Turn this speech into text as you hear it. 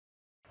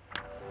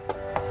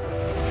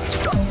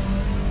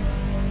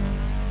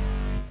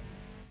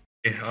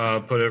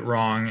put it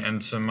wrong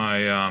into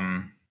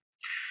my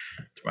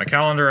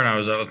calendar, and I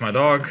was out with my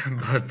dog.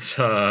 But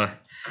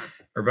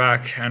we're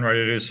back and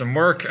ready to do some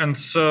work. And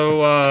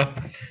so,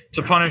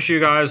 to punish you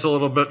guys a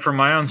little bit for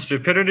my own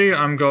stupidity,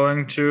 I'm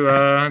going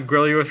to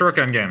grill you with Rook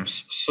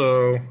Endgames.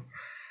 So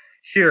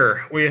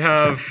here we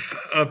have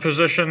a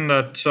position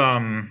that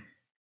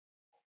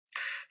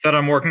that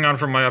I'm working on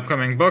for my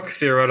upcoming book,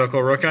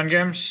 Theoretical Rook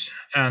Endgames,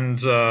 and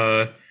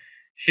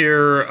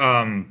here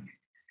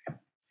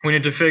we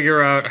need to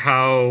figure out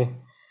how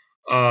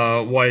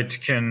white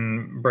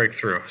can break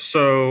through.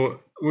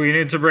 So we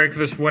need to break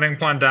this winning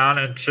plan down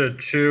into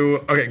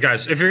two. Okay,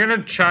 guys, if you're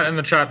gonna chat in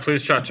the chat,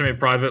 please chat to me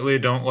privately.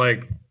 Don't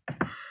like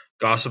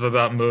gossip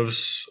about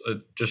moves. It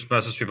just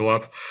messes people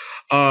up.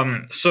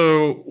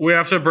 So we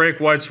have to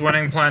break white's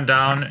winning plan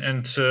down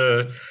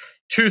into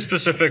two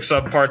specific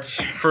subparts.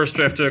 First,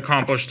 we have to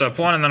accomplish step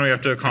one, and then we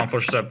have to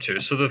accomplish step two.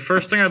 So the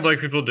first thing I'd like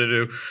people to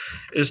do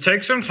is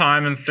take some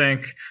time and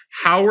think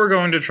how we're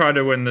going to try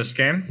to win this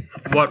game,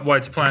 what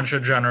white's plan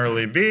should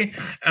generally be,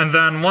 and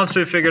then once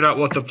we've figured out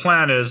what the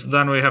plan is,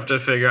 then we have to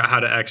figure out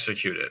how to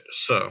execute it.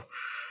 So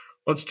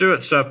let's do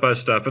it step by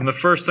step. And the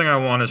first thing I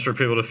want is for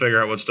people to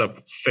figure out what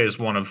phase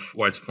one of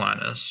white's plan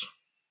is.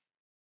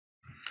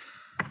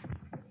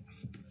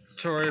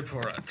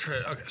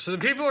 Okay, so the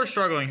people are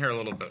struggling here a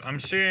little bit. I'm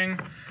seeing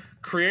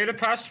create a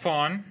passed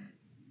pawn.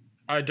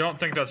 I don't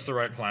think that's the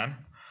right plan.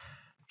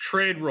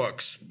 Trade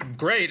rooks.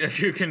 Great if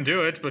you can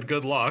do it, but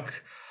good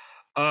luck.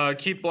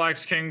 Keep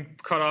black's king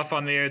cut off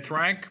on the 8th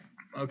rank.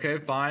 Okay,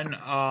 fine.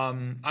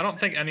 I don't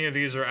think any of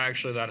these are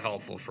actually that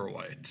helpful for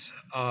white.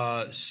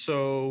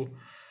 So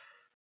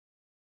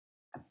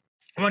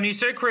when you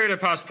say create a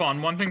passed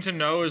pawn, one thing to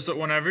know is that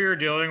whenever you're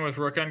dealing with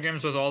rook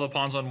endgames with all the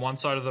pawns on one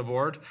side of the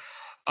board,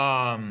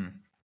 whenever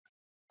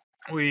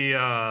we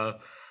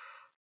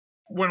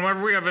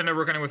have a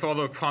rook endgame with all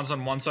the pawns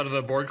on one side of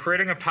the board,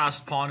 creating a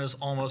passed pawn is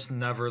almost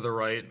never the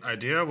right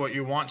idea. What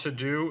you want to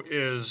do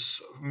is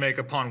make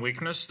a pawn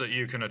weakness that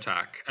you can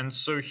attack. And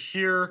so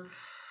here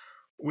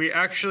we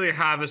actually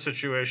have a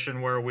situation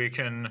where we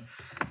can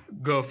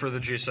go for the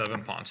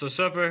g7 pawn. So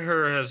Sepa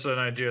here has an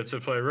idea to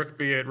play rook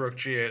b8, rook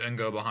g8, and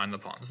go behind the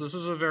pawns. This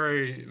is a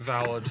very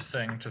valid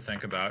thing to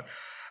think about.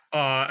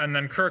 And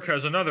then Kirk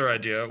has another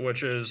idea,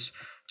 which is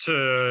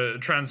to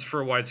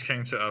transfer white's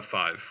king to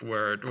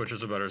f5, which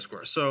is a better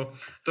square. So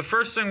the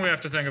first thing we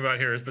have to think about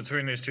here is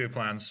between these two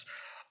plans.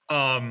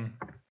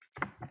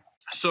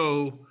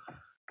 So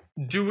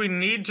do we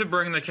need to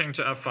bring the king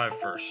to f5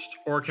 first,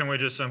 or can we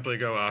just simply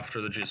go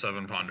after the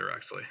g7 pawn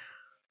directly?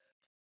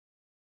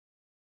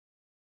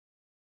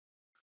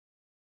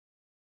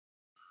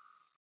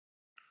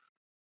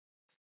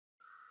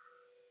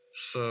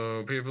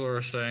 So people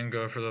are saying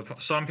go for the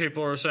pawn. Some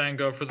people are saying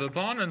go for the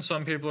pawn, and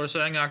some people are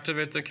saying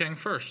activate the king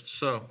first.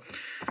 So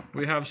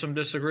we have some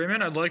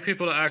disagreement. I'd like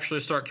people to actually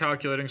start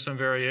calculating some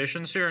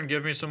variations here and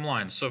give me some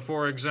lines. So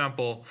for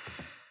example,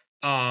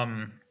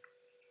 when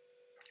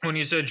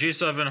you say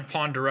g7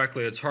 pawn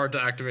directly, it's hard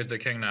to activate the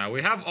king now.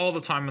 We have all the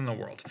time in the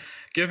world.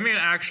 Give me an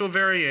actual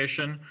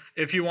variation.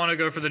 If you want to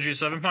go for the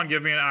g7 pawn,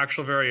 give me an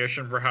actual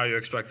variation for how you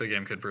expect the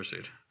game could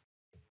proceed.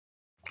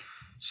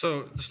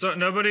 So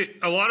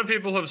a lot of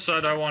people have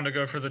said I want to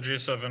go for the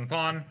g7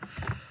 pawn,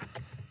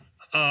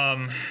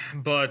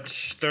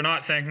 but they're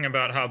not thinking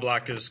about how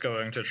black is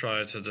going to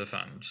try to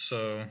defend.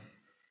 So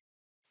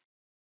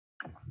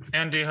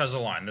Andy has a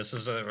line. This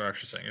is what we're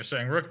actually saying. You're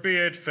saying rook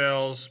b8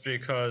 fails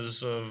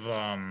because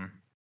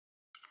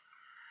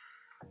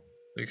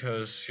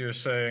you're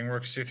saying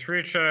rook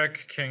c3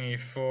 check, king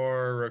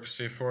e4, rook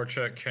c4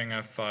 check, king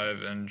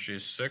f5, and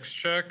g6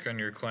 check, and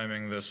you're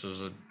claiming this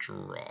is a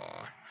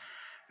draw.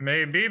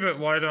 Maybe, but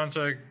why don't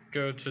I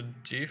go to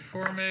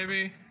d4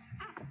 maybe?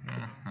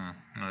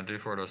 No,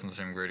 d4 doesn't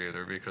seem great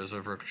either because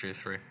of rook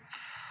g3.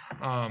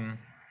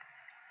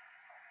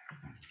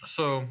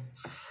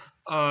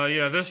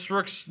 Yeah, this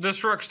rook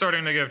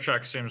starting to give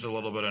checks seems a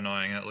little bit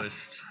annoying at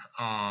least.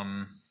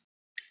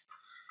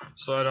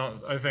 So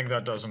I think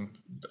that doesn't,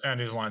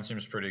 Andy's line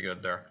seems pretty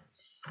good there.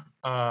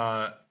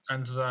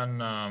 And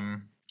then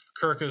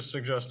Kirk is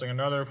suggesting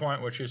another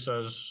point, which he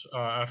says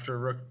after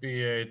rook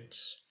b8,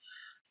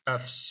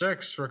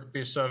 f6, rook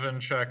b7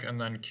 check, and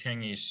then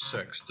king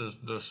e6. Does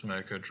this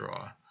make a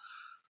draw?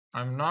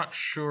 I'm not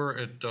sure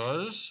it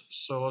does.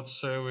 So let's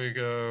say we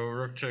go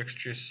rook takes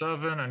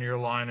g7, and your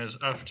line is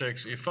f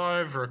takes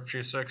e5, rook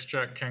g6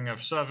 check, king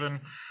f7,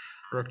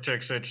 rook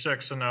takes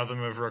h6, and now the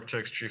move rook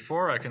takes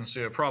g4. I can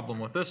see a problem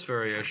with this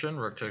variation.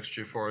 Rook takes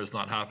g4 is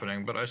not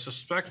happening, but I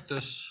suspect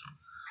this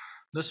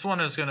one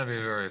is going to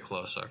be very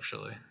close,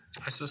 actually.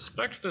 I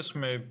suspect this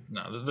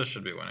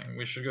should be winning.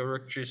 We should go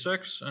rook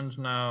g6, and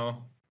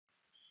now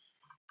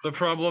the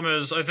problem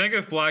is, I think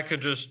if black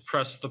could just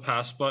press the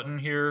pass button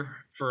here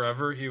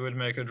forever, he would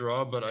make a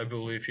draw, but I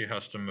believe he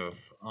has to move.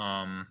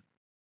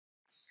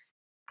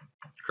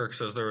 Kirk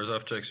says there was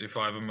f takes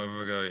e5 a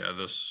move ago. Yeah,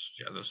 this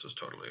is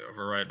totally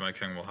over, right? My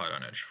king will hide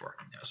on h4.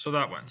 Yeah, so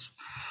that wins.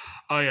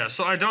 Yeah,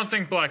 so I don't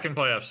think black can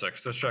play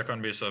f6. This check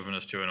on b7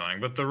 is too annoying,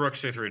 but the rook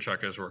c3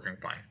 check is working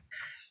fine.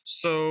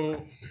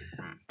 So,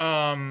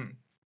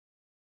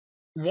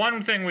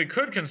 one thing we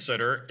could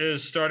consider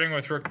is starting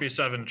with rook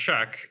b7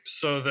 check,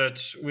 so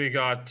that we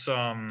got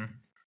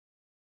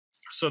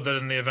so that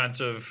in the event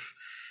of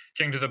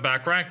king to the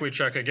back rank, we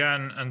check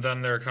again, and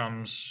then there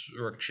comes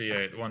rook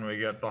g8 when we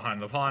get behind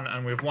the pawn,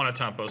 and we've won a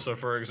tempo. So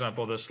for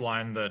example, this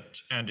line that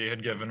Andy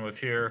had given with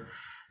here,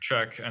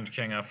 check and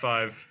king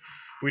f5,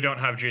 we don't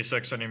have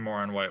g6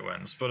 anymore and white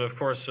wins. But of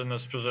course, in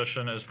this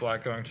position, is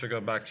black going to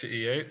go back to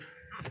e8?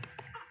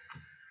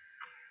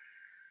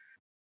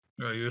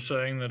 Are you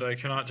saying that I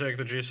cannot take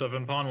the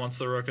g7 pawn once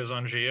the rook is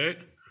on g8?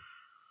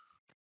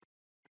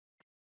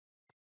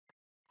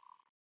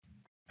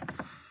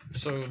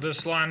 So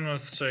this line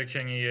with, say,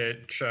 king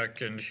e8,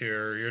 check, and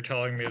here, you're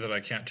telling me that I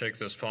can't take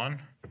this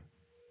pawn?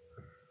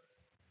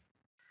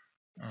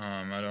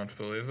 I don't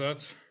believe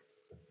that.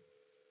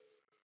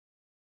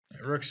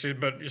 Rook c,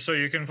 but so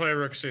you can play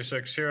rook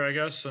c6 here, I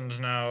guess, and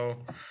now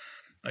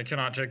I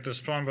cannot take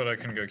this pawn, but I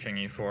can go king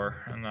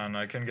e4, and then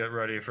I can get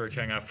ready for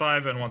king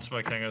f5, and once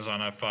my king is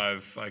on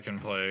f5, I can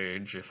play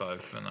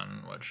g5, and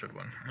then white should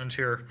win. And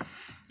here,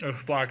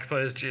 if black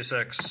plays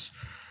g6,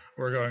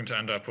 we're going to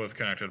end up with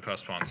connected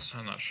pass pawns,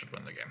 and that should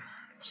win the game.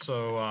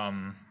 So,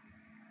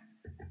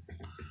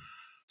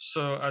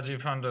 so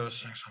Adipando,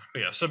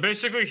 yeah. So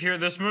basically here,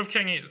 this move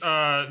king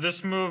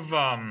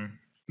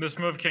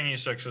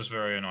e6 is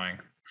very annoying,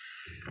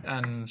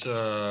 and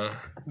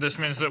this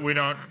means that we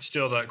don't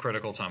steal that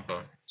critical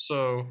tempo.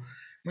 So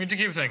we need to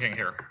keep thinking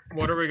here.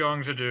 What are we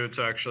going to do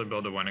to actually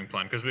build a winning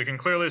plan? Because we can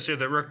clearly see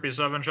that rook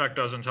b7 check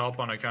doesn't help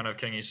on account of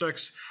king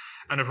e6.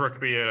 And if rook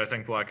b8, I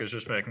think black is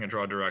just making a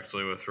draw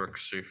directly with rook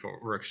c4,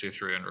 rook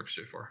c3, and rook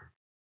c4.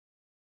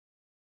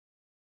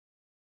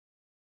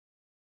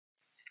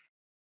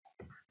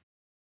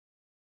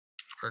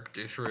 Rook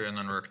d3 and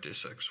then rook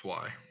d6.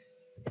 Why?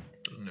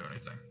 Doesn't do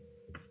anything.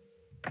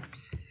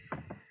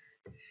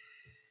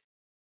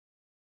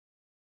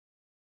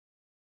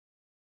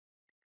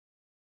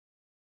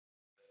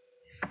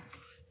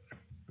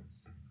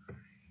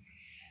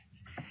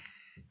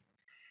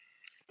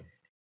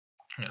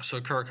 Yeah,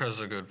 so Kirk has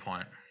a good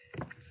point.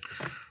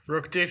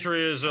 Rook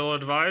d3 is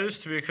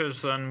ill-advised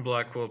because then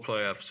black will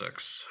play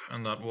f6,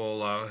 and that will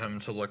allow him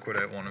to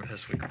liquidate one of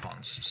his weak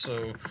pawns.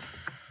 So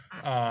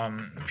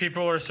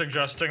people are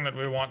suggesting that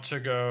we want to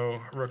go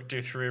rook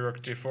d3,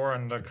 rook d4,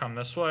 and then come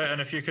this way,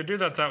 and if you could do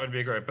that, that would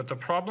be great. But the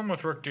problem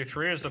with rook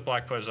d3 is that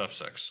black plays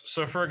f6.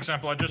 So for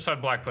example, I just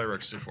had black play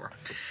rook c4.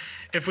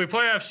 If we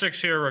play f6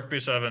 here, rook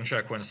b7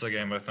 check wins the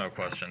game with no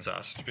questions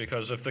asked,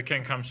 because if the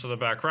king comes to the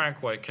back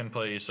rank, white can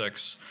play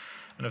e6,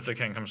 and if the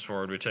king comes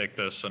forward, we take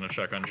this and a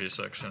check on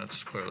g6, and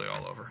it's clearly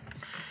all over.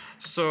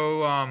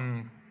 So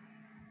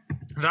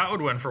that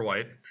would win for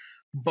white.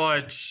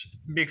 But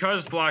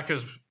because black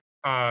is...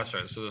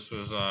 sorry, so this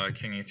was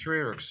king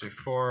e3, rook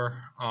c4.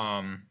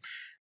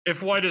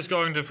 If white is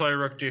going to play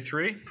rook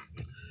d3,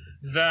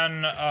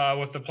 then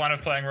with the plan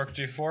of playing rook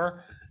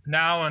d4,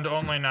 now and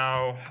only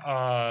now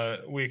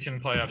we can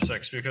play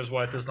f6 because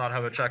white does not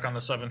have a check on the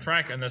 7th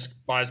rank, and this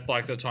buys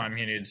black the time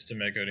he needs to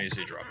make an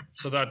easy draw.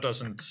 So that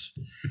doesn't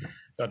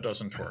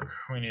work.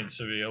 We need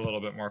to be a little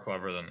bit more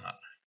clever than that.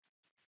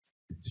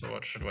 So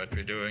what should white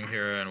be doing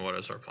here, and what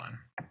is our plan?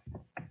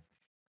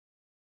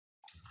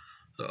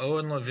 So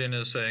Owen Levine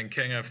is saying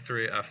king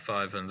f3,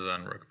 f5, and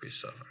then rook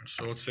b7.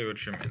 So let's see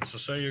what you mean. So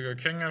say you go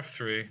king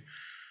f3,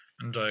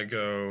 and I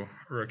go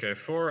rook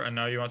a4, and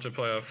now you want to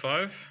play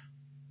f5?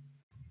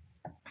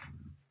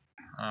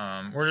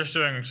 We're just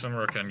doing some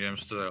rook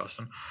endgames today,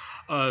 Austin.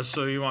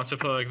 So you want to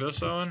play like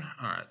this, Owen?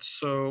 All right,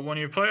 so when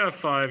you play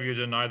f5, you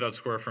deny that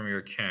square from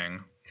your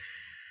king.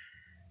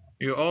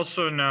 You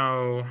also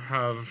now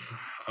have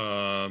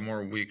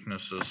more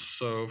weaknesses.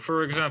 So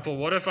for example,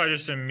 what if I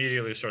just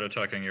immediately start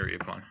attacking your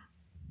e-pawn?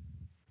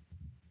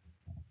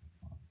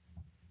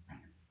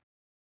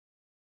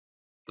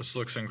 This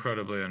looks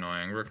incredibly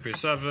annoying. Rook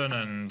b7,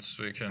 and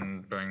we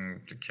can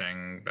bring the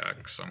king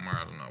back somewhere,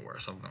 I don't know where,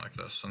 something like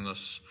this. And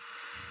this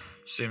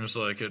seems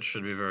like it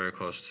should be very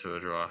close to a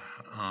draw.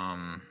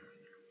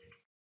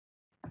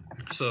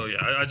 So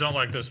yeah, I don't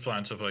like this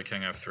plan to play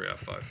king f3,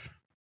 f5.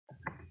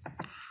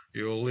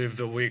 You will leave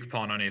the weak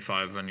pawn on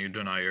e5 and you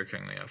deny your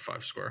king the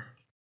f5 square.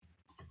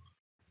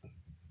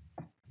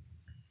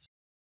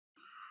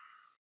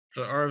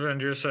 So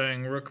Arvind, you're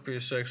saying rook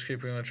b6,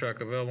 keeping the check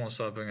available and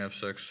stopping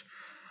f6.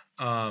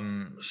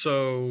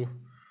 So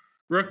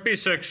rook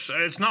b6,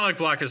 it's not like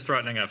black is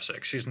threatening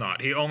f6. He's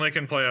not. He only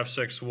can play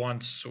f6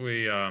 once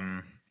we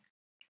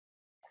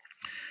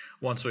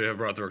have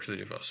brought the rook to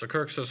the d5. So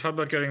Kirk says, how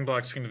about getting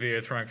black's king to the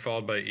 8th rank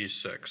followed by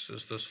e6?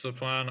 Is this the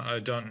plan?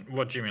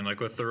 What do you mean, like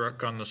with the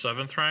rook on the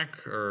 7th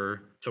rank,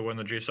 or to win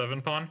the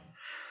g7 pawn?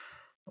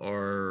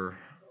 Or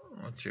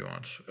what do you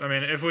want? I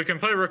mean, if we can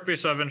play rook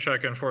b7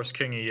 check and force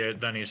king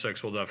e8, then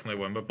e6 will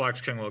definitely win, but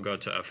black's king will go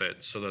to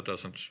f8, so that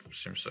doesn't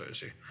seem so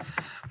easy.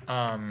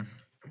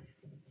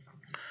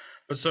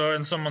 But so,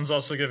 and someone's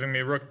also giving me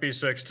rook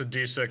b6 to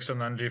d6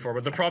 and then d4,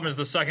 but the problem is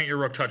the second your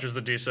rook touches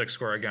the d6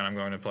 square again, I'm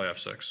going to play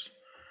f6.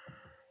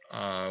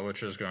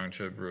 Which is going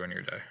to ruin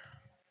your day.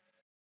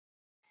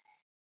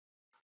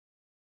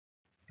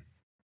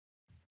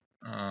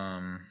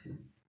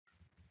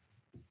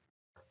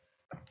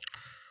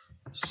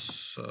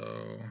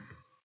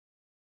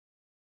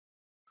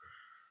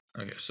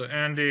 Okay, so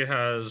Andy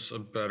has a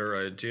better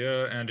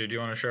idea. Andy, do you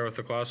want to share with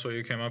the class what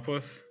you came up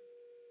with?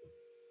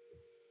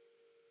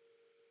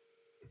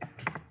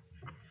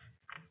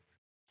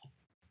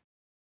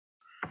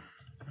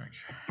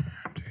 Okay,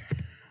 Andy.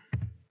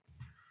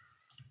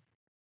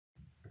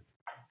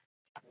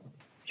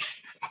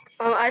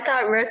 I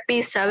thought rook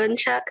b7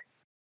 check.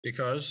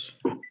 Because?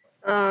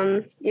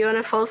 You want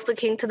to force the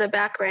king to the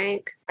back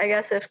rank. I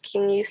guess if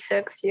king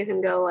e6, you can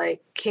go like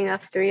king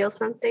f3 or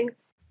something.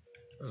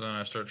 Then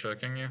I start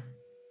checking you.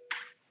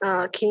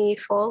 King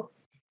e4.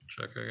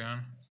 Check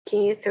again.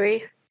 King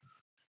e3.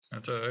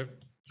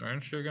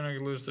 Aren't you gonna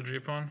lose the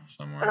g-pawn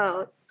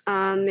somewhere?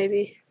 Oh,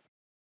 maybe.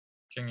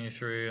 King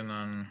e3 and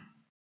then...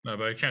 No,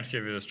 but I can't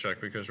give you this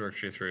check because rook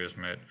g3 is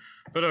mate.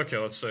 But okay,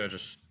 let's say I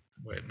just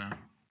wait now.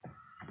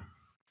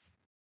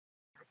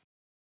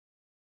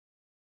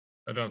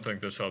 I don't think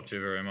this helped you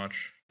very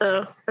much.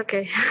 Oh,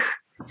 okay.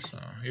 So,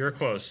 you're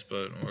close,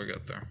 but we'll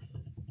get there.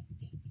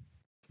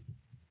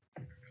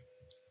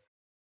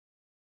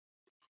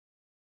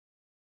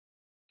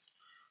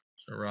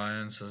 So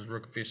Ryan says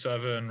rook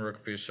b7,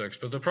 rook b6.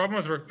 But the problem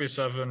with rook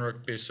b7,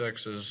 rook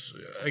b6 is,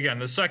 again,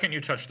 the second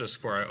you touch this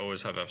square, I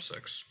always have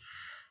f6.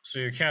 So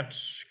you can't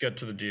get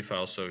to the d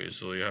file so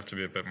easily. You have to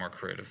be a bit more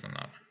creative than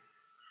that.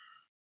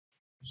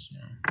 So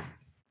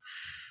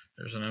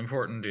there's an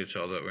important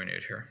detail that we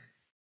need here.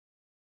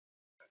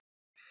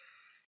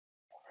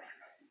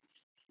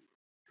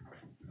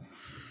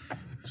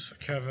 So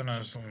Kevin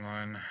has the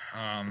line.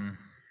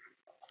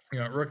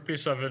 Rook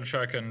b7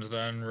 check and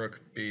then rook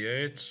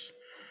b8.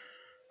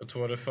 But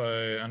what if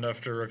and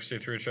after rook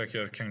c3 check,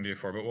 you have king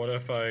d4. But what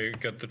if I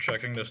get the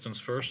checking distance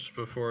first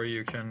before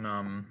you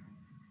can,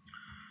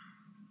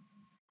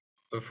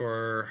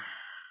 before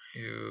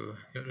you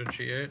get a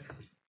g8?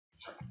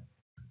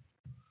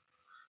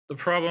 The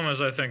problem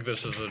is I think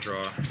this is a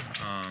draw.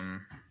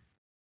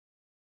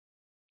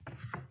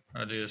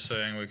 Adi is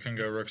saying we can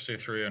go rook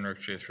c3 and rook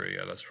g3.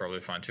 Yeah, that's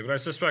probably fine too. But I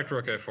suspect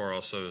rook a4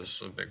 also is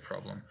a big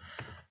problem.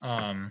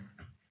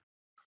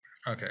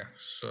 Okay,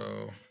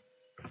 so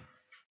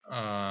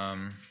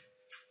hang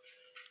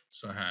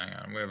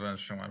on. We have an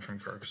interesting one from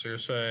Kirk. So you're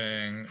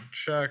saying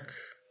check,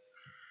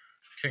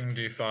 king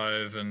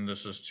d5, and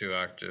this is too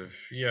active.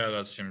 Yeah,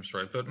 that seems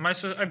right. But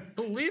I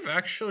believe,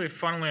 actually,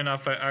 funnily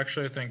enough, I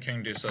actually think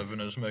king d7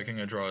 is making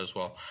a draw as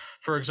well.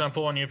 For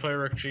example, when you play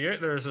rook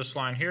g8, there's this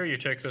line here. You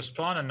take this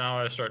pawn, and now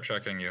I start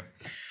checking you.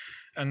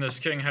 And this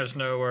king has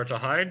nowhere to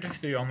hide.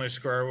 The only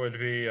square would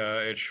be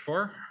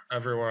h4.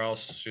 Everywhere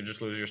else, you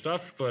just lose your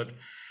stuff. But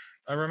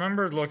I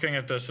remember looking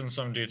at this in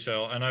some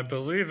detail, and I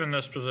believe in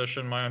this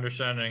position, my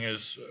understanding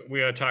is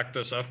we attack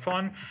this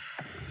f-pawn,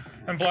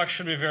 and black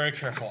should be very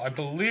careful. I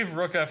believe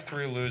rook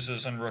f3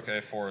 loses and rook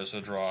a4 is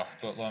a draw,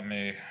 but let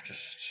me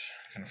just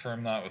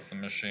confirm that with the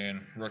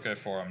machine. Rook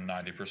a4, I'm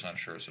 90%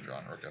 sure is a draw,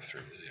 and rook f3,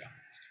 yeah,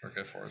 rook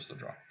a4 is the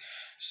draw.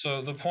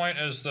 So the point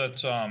is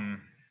that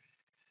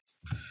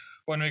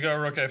when we go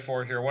rook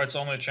a4 here, white's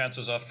only chance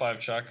is f5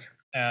 check,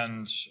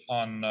 and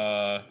on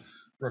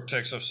rook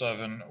takes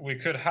f7, we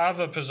could have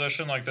a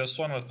position like this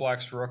one with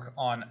black's rook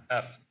on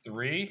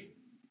f3,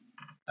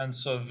 and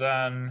so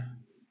then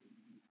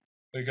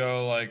we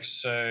go like,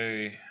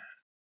 say,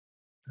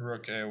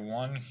 rook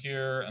a1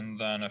 here, and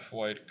then if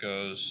white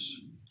goes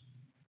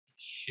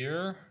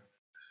here,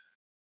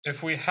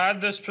 if we had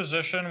this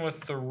position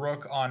with the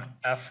rook on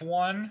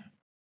f1,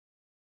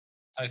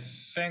 I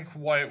think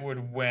white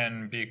would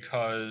win,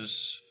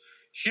 because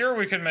here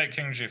we can make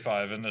king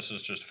g5, and this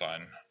is just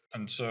fine.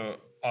 And so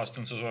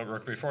Austin says, what,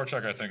 rook b4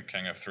 check? I think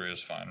king f3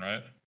 is fine,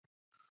 right?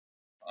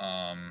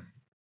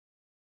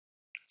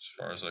 As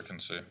far as I can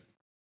see.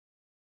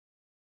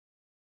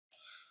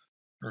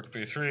 Rook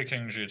b3,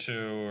 king g2,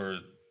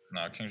 or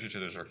no, king g2,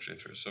 there's rook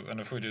g3. So, and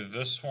if we do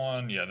this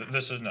one, yeah,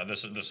 this is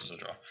a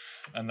draw.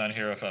 And then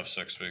here, if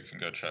f6, we can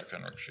go check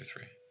and rook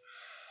g3.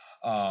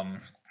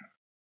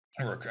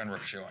 Rook and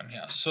rook g1,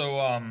 yeah. So,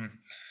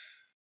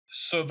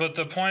 but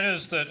the point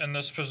is that in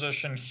this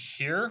position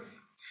here,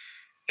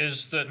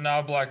 is that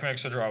now black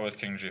makes a draw with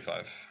king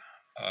g5,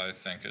 I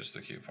think is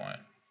the key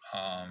point.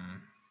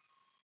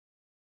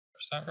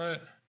 Is that right?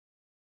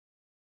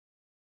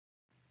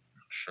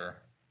 Sure.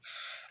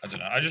 I don't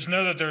know. I just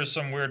know that there's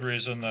some weird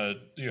reason that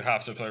you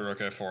have to play rook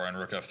a4 and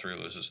rook f3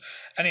 loses.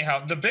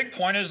 Anyhow, the big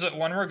point is that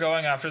when we're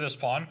going after this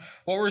pawn,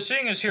 what we're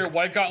seeing is here,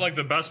 white got like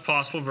the best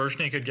possible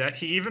version he could get.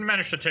 He even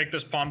managed to take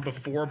this pawn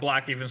before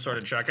black even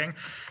started checking,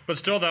 but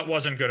still that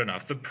wasn't good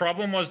enough. The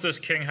problem was this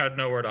king had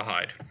nowhere to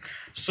hide.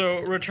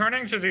 So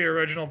returning to the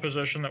original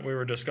position that we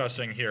were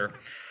discussing here,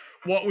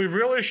 What we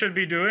really should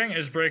be doing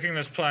is breaking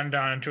this plan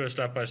down into a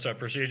step-by-step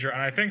procedure,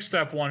 and I think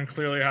step one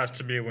clearly has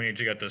to be we need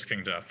to get this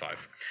king to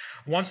f5.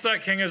 Once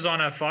that king is on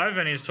f5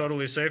 and he's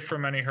totally safe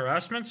from any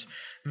harassments,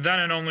 then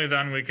and only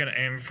then we can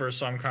aim for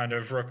some kind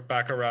of rook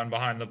back around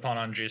behind the pawn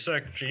on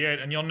g6,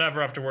 g8, and you'll never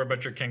have to worry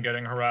about your king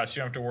getting harassed. You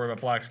don't have to worry about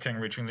black's king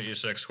reaching the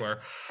e6 square.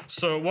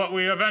 So what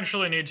we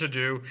eventually need to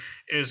do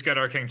is get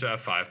our king to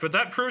f5. But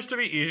that proves to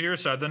be easier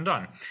said than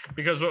done,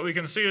 because what we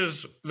can see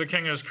is the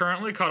king is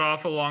currently cut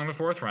off along the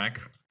fourth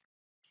rank,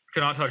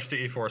 cannot touch the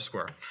e4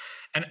 square.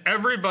 And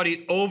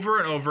everybody over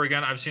and over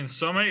again, I've seen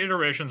so many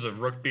iterations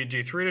of rook b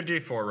d3 to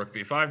d4, rook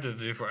b5 to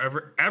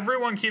d4.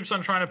 Everyone keeps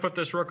on trying to put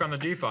this rook on the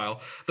d file.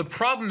 The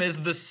problem is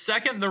the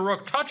second the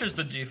rook touches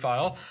the d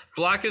file,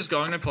 black is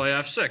going to play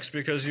f6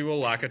 because you will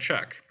lack a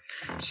check.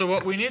 So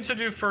what we need to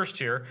do first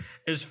here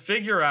is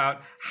figure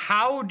out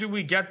how do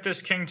we get this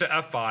king to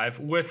f5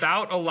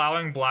 without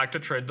allowing black to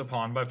trade the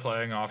pawn by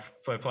playing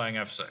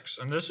f6.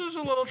 And this is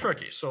a little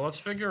tricky, so let's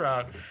figure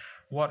out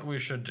what we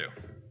should do.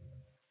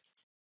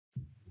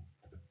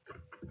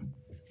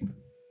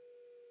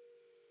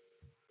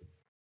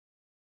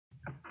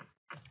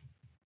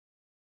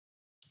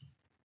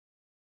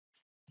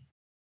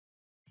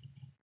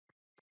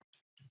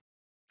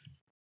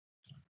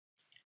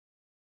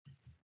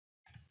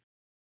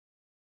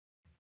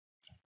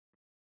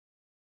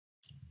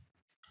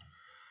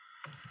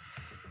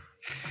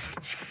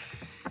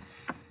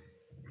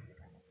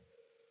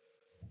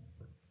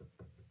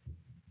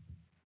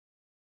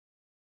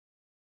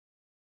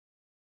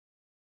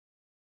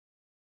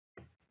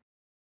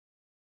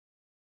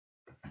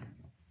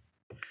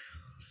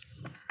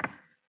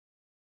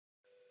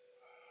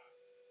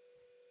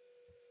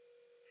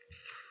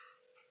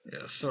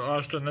 Yeah, so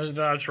Austin,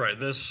 that's right.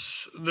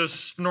 This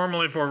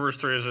normally 4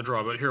 versus 3 is a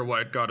draw, but here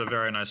white got a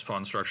very nice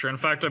pawn structure. In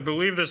fact, I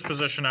believe this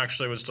position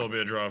actually would still be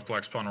a draw if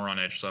black's pawn were on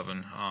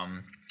h7.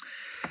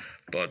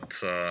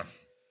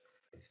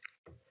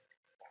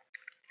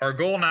 Our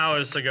goal now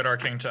is to get our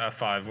king to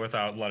f5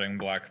 without letting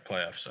black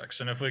play f6.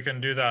 And if we can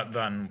do that,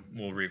 then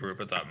we'll regroup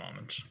at that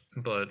moment.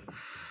 But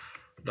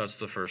that's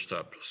the first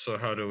step. So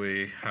how do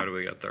we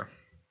get there?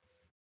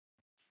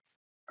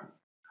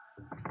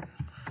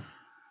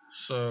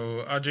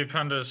 So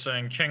Adipenda is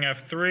saying king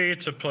f3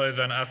 to play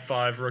then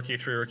f5, rook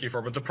e3, rook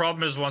e4. But the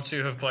problem is once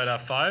you have played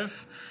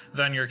f5,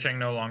 then your king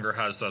no longer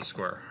has that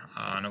square,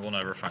 and it will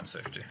never find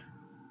safety.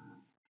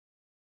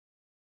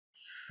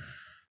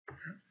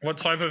 What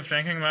type of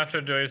thinking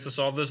method do I use to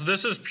solve this?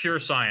 This is pure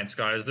science,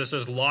 guys. This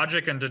is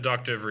logic and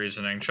deductive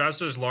reasoning.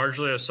 Chess is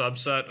largely a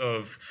subset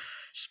of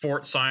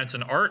sport, science,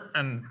 and art,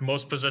 and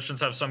most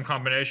positions have some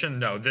combination.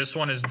 No, this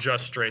one is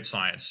just straight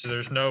science. So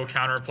there's no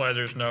counterplay,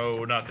 there's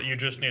no nothing. You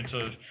just need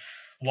to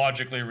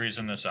logically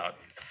reason this out.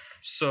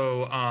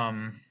 So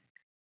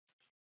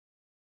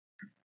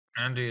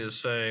Andy is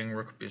saying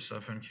rook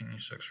b7, king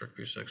e6, rook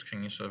b6,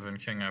 king e7,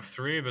 king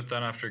f3, but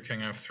then after king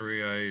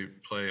f3 I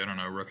play, I don't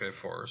know, rook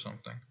a4 or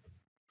something.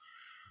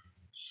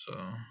 So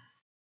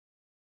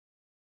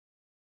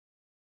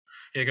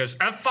yeah, guys,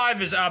 f5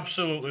 is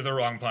absolutely the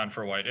wrong plan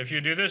for white. If you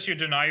do this, you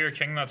deny your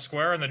king that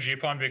square, and the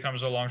g-pawn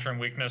becomes a long-term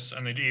weakness,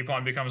 and the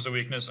e-pawn becomes a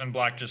weakness, and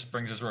black just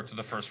brings his rook to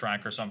the first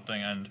rank or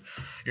something, and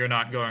you're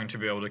not going to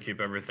be able to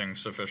keep everything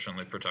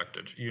sufficiently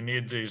protected. You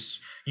need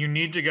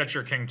to get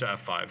your king to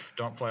f5.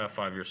 Don't play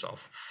f5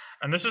 yourself.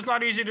 And this is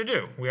not easy to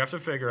do. We have to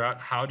figure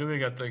out how do we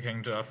get the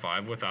king to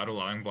f5 without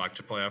allowing black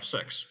to play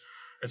f6.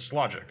 It's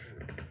logic.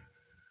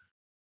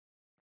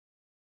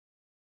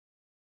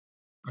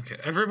 Okay,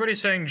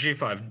 everybody's saying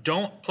g5.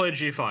 Don't play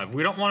g5.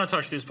 We don't want to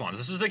touch these pawns.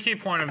 This is the key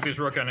point of these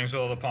rook endings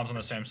with all the pawns on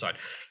the same side.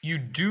 You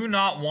do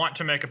not want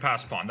to make a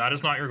pass pawn. That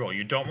is not your goal.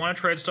 You don't want to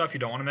trade stuff. You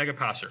don't want to make a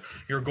passer.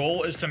 Your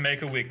goal is to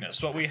make a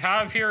weakness. What we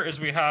have here is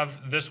we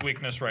have this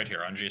weakness right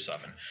here on g7.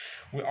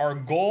 Our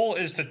goal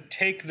is to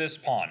take this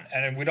pawn,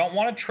 and we don't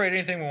want to trade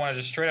anything. We want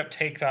to just straight up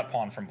take that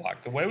pawn from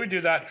black. The way we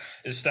do that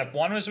is step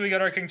one is we get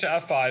our king to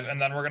f5,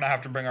 and then we're going to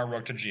have to bring our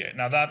rook to g8.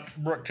 Now that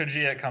rook to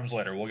g8 comes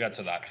later. We'll get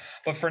to that.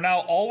 But for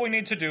now, all we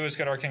need to do is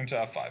get our king to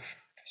f5.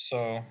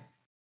 So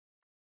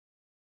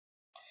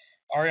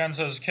Ariane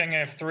says king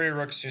f3,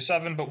 rook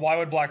c7, but why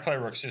would black play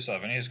rook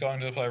c7? He's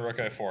going to play rook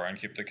a4 and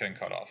keep the king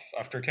cut off.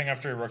 After king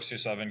f3, rook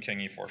c7, king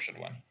e4 should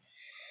win.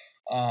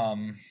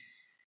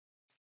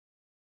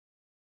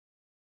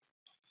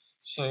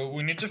 So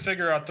we need to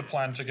figure out the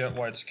plan to get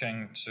white's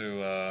king to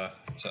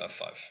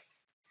f5.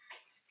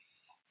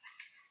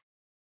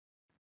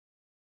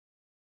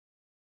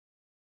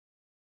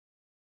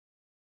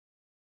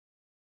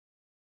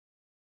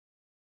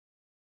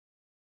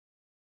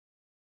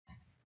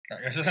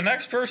 Okay, so the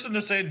next person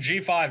to say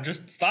g5,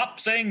 just stop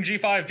saying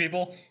g5,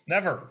 people.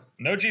 Never.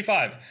 No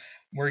g5.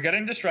 We're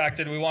getting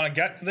distracted. We want to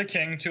get the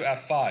king to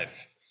f5.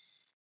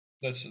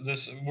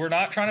 We're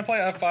not trying to play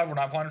f5. We're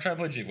not trying to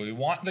play g5. We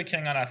want the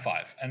king on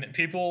f5. And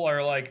people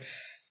are like,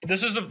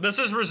 this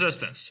is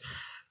resistance.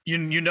 You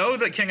know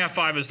that king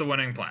f5 is the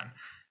winning plan.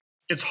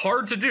 It's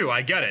hard to do.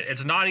 I get it.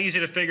 It's not easy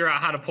to figure out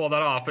how to pull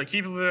that off. But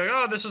people are like,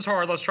 oh, this is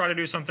hard. Let's try to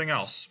do something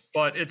else.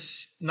 But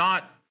it's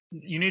not.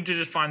 You need to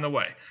just find the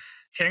way.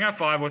 king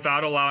f5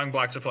 without allowing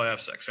black to play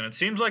f6. And it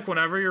seems like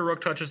whenever your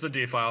rook touches the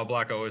d file,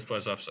 black always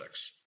plays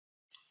f6.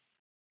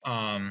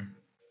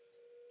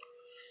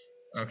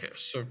 Okay,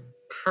 so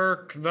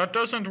Kirk, that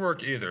doesn't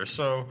work either.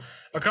 So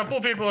a couple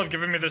of people have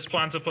given me this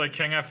plan to play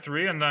king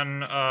f3 and then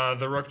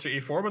the rook to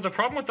e4. But the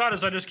problem with that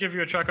is I just give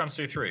you a check on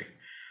c3.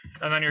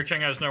 And then your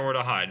king has nowhere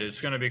to hide.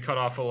 It's going to be cut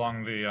off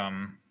along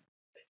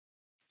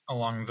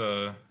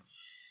the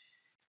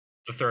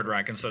third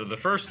rank instead of the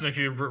first. And if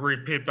you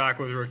repeat back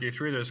with rook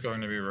e3, there's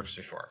going to be rook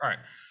c4. All right.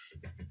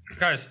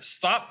 Guys,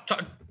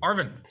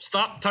 Arvin,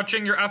 stop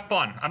touching your f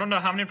pawn. I don't know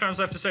how many times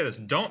I have to say this.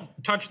 Don't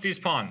touch these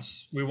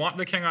pawns. We want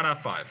the king on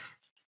f5.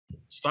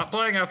 Stop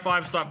playing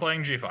f5, stop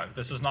playing g5.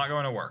 This is not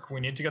going to work.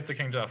 We need to get the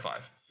king to f5. All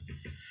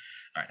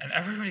right, and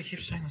everybody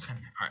keeps saying the same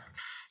thing. All right,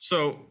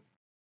 so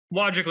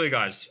logically,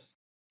 guys,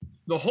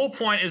 the whole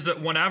point is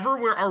that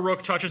whenever our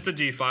rook touches the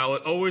d file,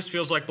 it always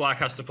feels like black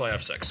has to play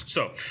f6.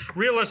 So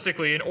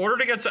realistically, in order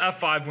to get to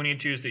f5, we need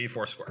to use the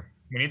e4 square.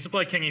 We need to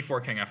play king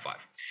e4, king f5.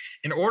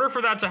 In order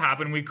for that to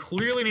happen, we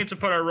clearly need to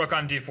put our rook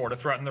on d4 to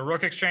threaten the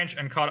rook exchange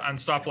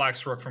and stop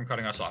black's rook from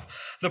cutting us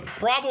off. The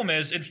problem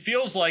is, it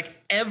feels like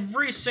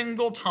every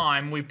single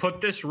time we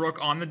put this rook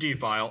on the d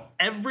file,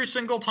 every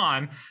single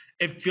time,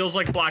 it feels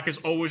like black is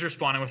always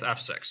responding with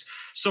f6.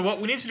 So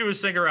what we need to do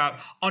is figure out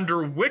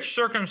under which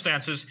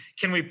circumstances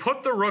can we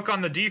put the rook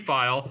on the d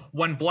file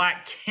when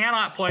black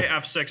cannot play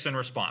f6 in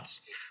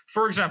response.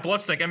 For example,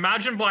 let's think.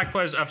 Imagine black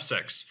plays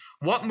f6.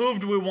 What move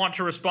do we want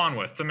to respond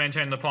with to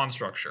maintain the pawn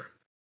structure?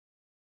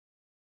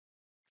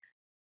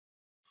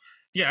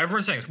 Yeah,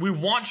 everyone's saying this. We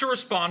want to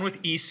respond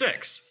with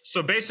e6.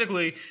 So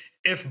basically,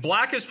 if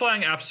black is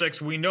playing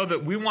f6, we know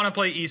that we want to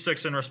play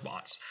e6 in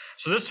response.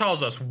 So this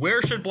tells us,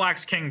 where should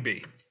black's king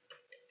be?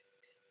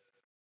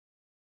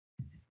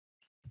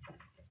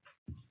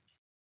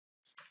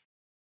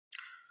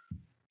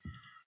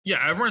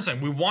 Yeah, everyone's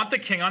saying we want the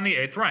king on the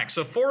 8th rank.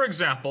 So for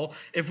example,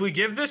 if we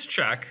give this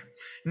check,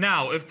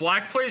 now if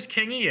black plays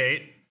king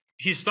e8,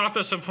 he stopped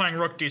us from playing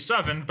rook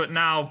d7, but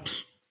now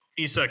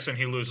e6 and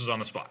he loses on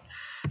the spot.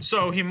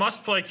 So he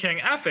must play king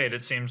f8,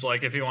 it seems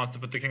like, if he wants to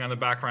put the king on the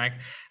back rank.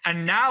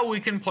 And now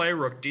we can play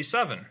rook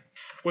d7,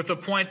 with the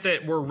point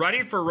that we're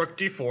ready for rook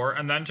d4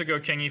 and then to go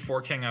king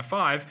e4, king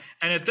f5.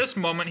 And at this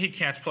moment, he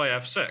can't play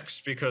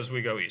f6 because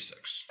we go e6,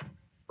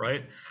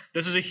 right?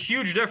 This is a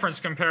huge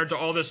difference compared to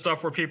all this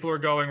stuff where people are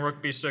going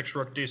rook b6,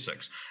 rook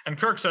d6. And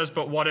Kirk says,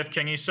 but what if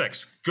king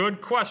e6? Good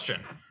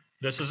question.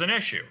 This is an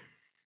issue.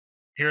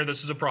 Here,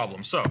 this is a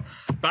problem. So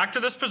back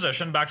to this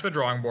position, back to the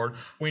drawing board.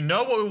 We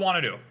know what we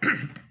want to do.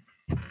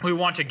 We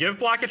want to give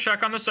black a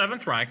check on the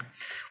 7th rank.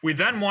 We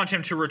then want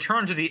him to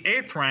return to the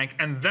 8th rank,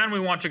 and then we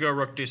want to go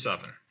rook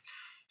d7.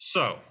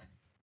 So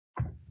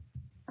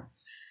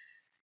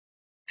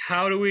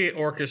how do we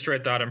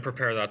orchestrate that and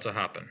prepare that to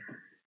happen?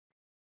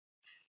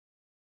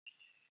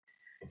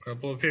 A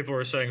couple of people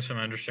are saying some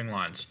interesting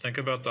lines. Think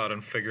about that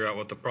and figure out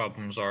what the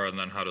problems are and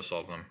then how to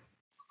solve them.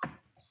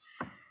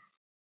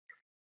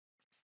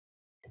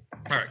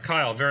 All right,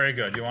 Kyle, very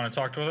good. You want to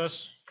talk to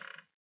us?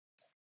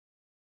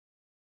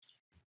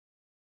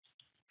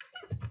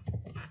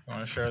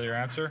 Want to share your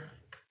answer?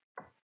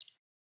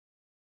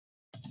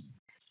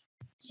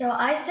 So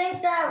I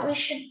think that we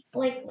should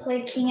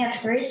play king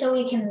f3 so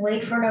we can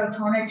wait for the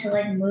opponent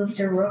to move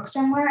the rook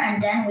somewhere,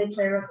 and then we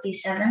play rook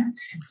b7.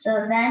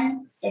 So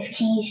then if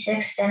king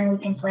e6, then we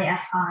can play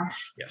f5.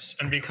 Yes,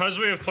 and because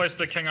we have placed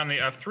the king on the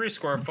f3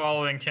 square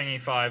following king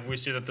e5, we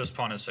see that this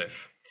pawn is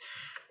safe.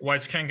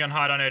 White's king can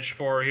hide on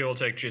h4, he will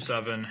take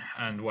g7,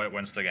 and white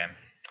wins the game.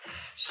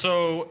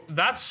 So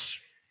that's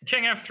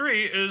king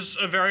f3 is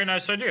a very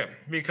nice idea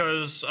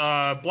because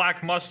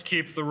black must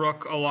keep the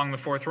rook along the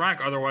 4th rank,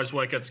 otherwise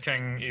white gets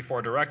king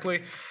e4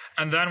 directly.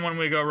 And then when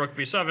we go rook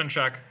b7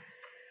 check,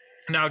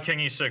 now king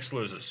e6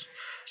 loses.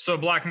 So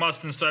black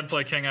must instead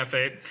play king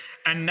f8.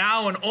 And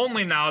now and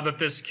only now that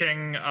this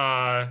king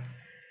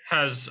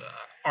has...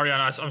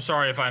 Ariana, I'm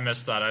sorry if I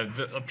missed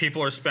that.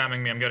 People are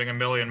spamming me. I'm getting a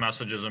million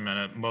messages a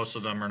minute. Most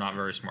of them are not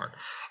very smart.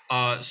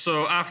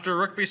 So after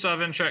rook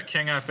b7 check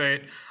king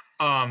f8,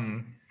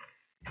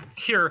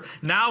 here,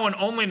 now and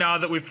only now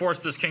that we've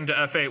forced this king to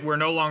f8, we're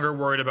no longer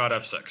worried about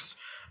f6.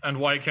 And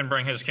white can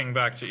bring his king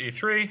back to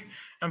e3,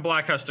 and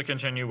black has to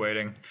continue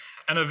waiting.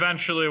 And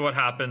eventually what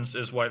happens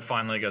is white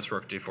finally gets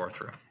rook d4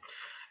 through.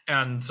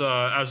 And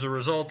as a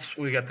result,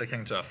 we get the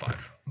king to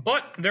f5.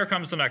 But there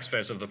comes the next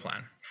phase of the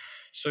plan.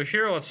 So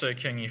here, let's say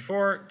king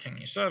e4, king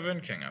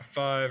e7, king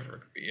f5,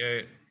 rook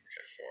b8, k4,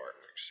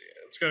 rook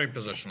c8. Let's get a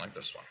position like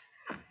this one.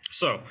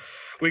 So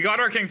we got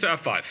our king to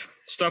f5.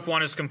 Step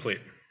 1 is complete.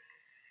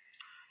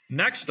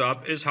 Next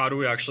up is how do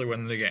we actually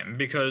win the game?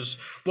 Because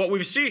what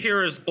we see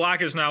here is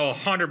black is now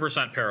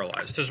 100%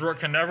 paralyzed. His rook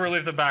can never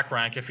leave the back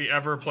rank. If he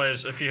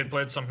had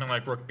played something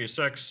like rook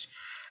b6,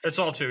 it's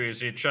all too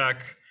easy.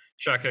 Check,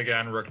 check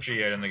again, rook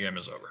g8, and the game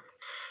is over.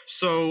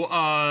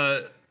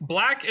 So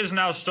black is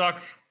now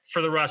stuck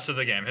for the rest of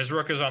the game. His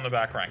rook is on the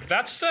back rank.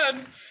 That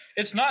said,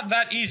 it's not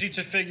that easy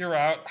to figure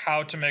out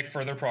how to make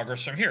further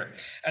progress from here.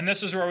 And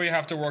this is where we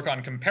have to work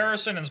on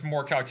comparison and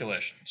more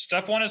calculation.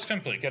 Step 1 is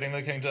complete, getting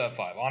the king to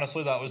f5.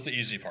 Honestly, that was the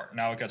easy part.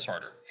 Now it gets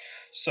harder.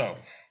 So,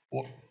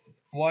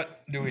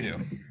 what do we do?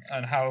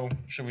 And how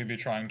should we be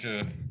trying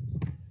to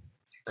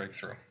break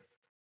through?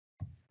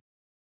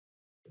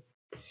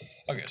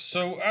 Okay,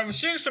 so I'm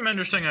seeing some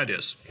interesting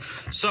ideas.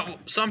 So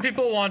some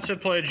people want to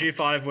play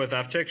g5 with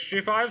f takes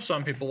g5.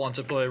 Some people want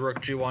to play rook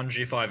g1,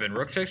 g5, and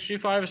rook takes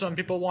g5. Some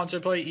people want to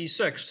play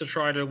e6 to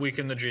try to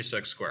weaken the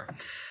g6 square.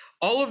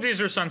 All of these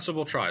are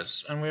sensible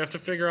tries, and we have to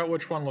figure out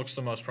which one looks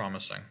the most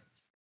promising.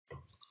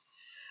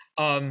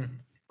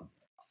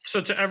 So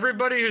to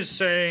everybody who's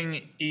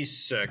saying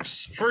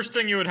e6, first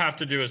thing you would have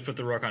to do is put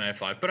the rook on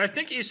a5. But I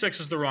think e6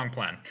 is the wrong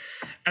plan.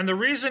 And the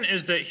reason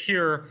is that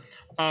here,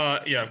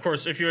 yeah, of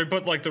course, if you had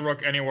put like the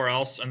rook anywhere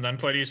else and then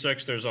played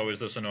e6, there's always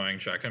this annoying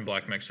check, and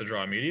black makes a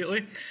draw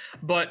immediately.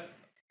 But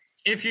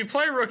if you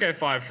play rook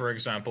a5, for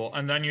example,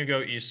 and then you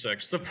go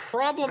e6, the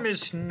problem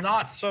is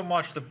not so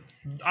much the...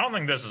 I don't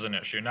think this is an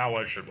issue. Now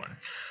white should win.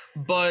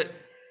 But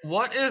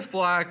what if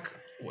black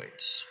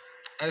waits?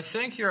 I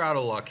think you're out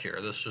of luck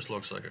here. This just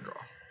looks like a draw.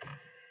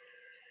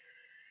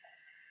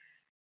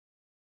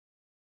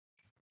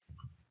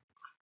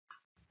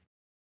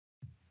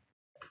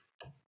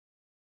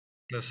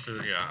 This is,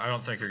 yeah, I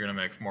don't think you're going to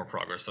make more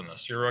progress than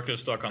this. Your rook is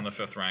stuck on the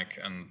 5th rank,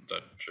 and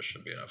that just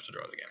should be enough to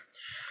draw the game.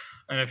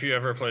 And if you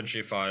ever played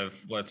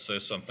g5, let's say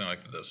something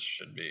like this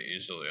should be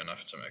easily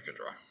enough to make a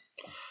draw.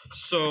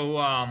 So,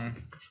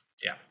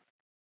 yeah.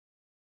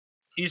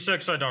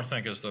 e6 I don't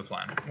think is the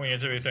plan. We need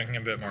to be thinking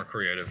a bit more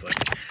creatively.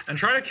 And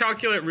try to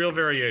calculate real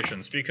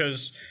variations,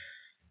 because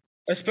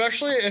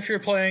especially if you're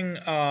playing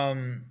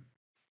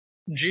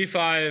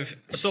g5,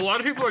 so a lot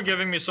of people are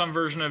giving me some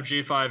version of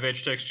g5,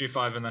 h takes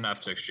g5, and then f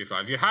takes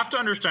g5. You have to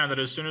understand that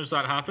as soon as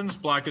that happens,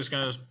 black is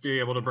going to be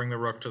able to bring the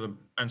rook to the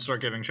and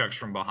start giving checks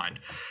from behind.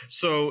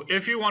 So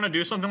if you want to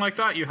do something like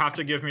that, you have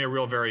to give me a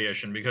real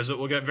variation, because it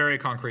will get very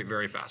concrete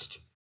very fast.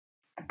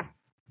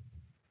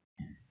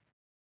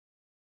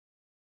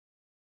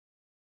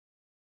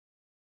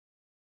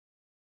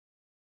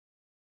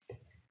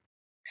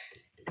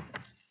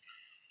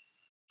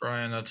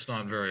 Brian, that's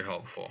not very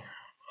helpful.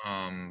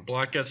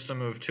 Black gets to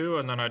move 2,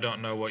 and then I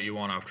don't know what you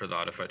want after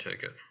that if I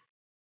take it.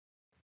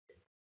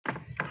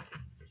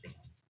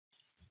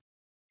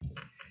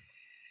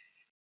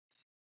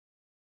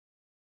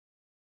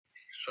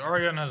 So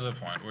Aryan has a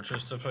point, which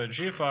is to play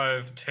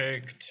g5,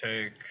 take,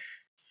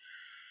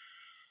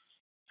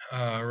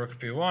 rook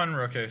b1,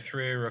 rook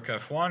a3, rook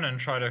f1, and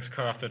try to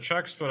cut off the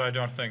checks, but I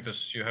don't think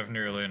you have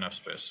nearly enough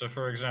space. So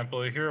for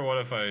example, here, what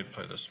if I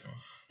play this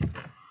move?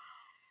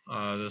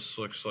 This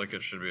looks like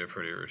it should be a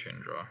pretty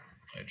routine draw.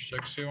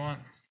 h6 you want?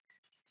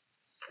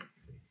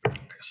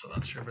 Okay, so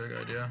that's your big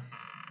idea.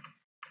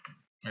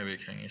 Maybe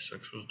king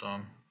e6 was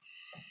dumb.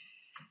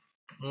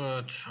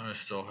 But I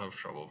still have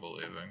trouble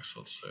believing, so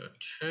let's say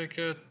I take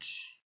it.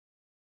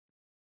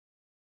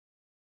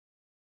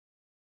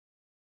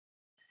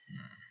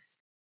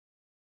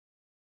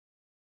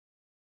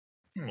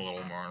 A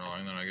little more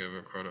annoying than I gave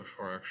it credit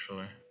for,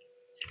 actually.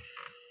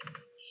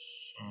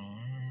 So,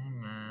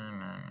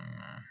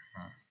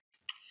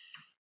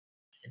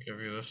 I give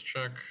you this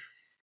check.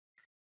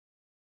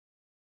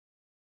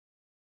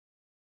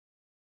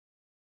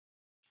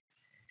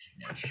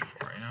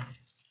 h4, yeah.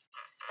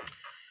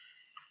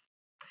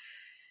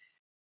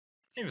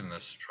 Even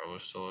this is probably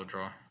still a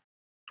draw.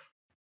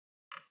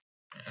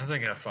 I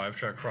think f5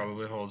 check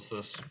probably holds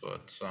this,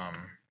 but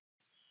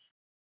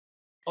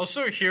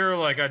also here,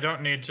 like, I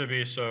don't need to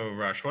be so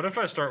rushed. What if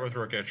I start with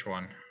rook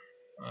h1?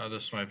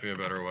 This might be a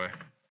better way.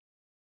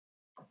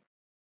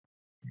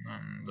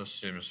 This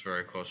seems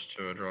very close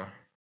to a draw.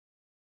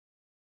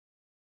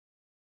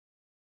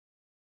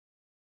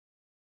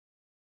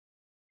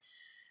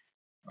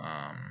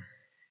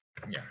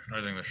 Yeah,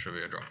 I think this should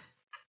be a draw.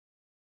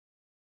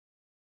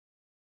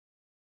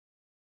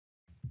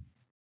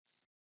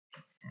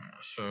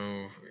 So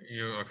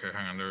okay,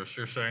 hang on. You're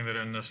saying that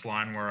in this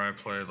line where I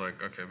played,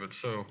 like, okay, but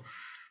so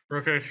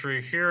rook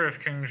a3 here,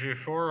 if king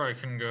g4, I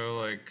can go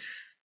like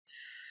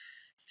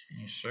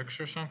king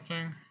e6 or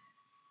something.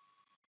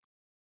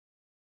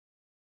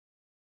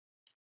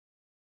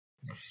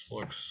 This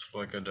looks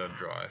like a dead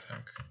draw, I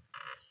think.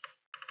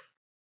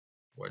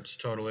 White's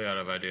totally out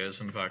of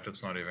ideas. In fact,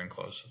 it's not even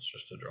close. It's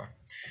just a draw.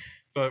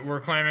 But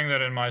we're claiming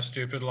that in my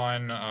stupid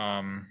line,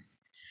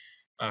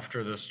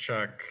 after this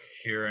check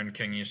here in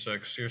king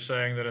e6, you're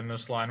saying that in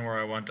this line where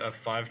I went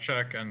f5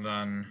 check and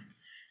then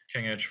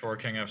king h4,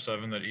 king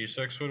f7, that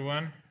e6 would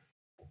win?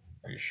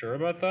 Are you sure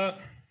about that?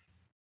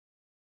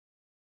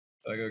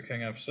 Did I go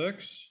king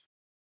f6?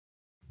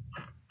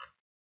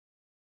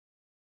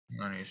 And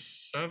then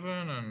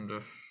e7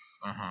 and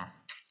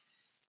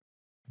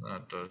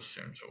that does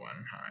seem to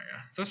win.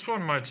 Yeah. This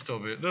one might still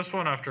be, this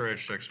one after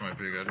h6 might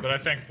be good, but I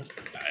think,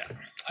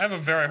 I have a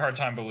very hard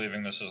time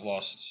believing this is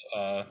lost.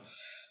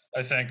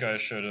 I think I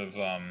should have,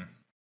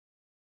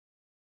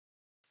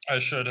 I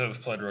should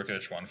have played rook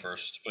h1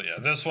 first, but yeah,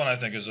 this one I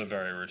think is a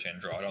very routine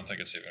draw. I don't think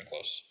it's even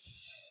close.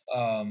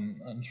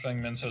 And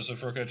Fengmin says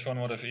if rook h1,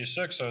 what if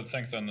e6? I would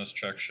think then this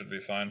check should be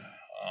fine.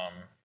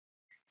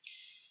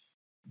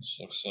 This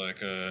looks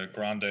like a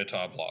grande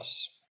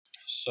tablas.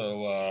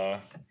 So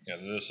yeah,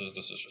 this is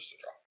just a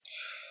draw.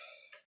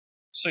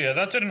 So yeah,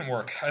 that didn't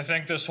work. I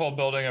think this whole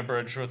building a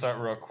bridge with that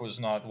rook was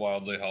not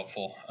wildly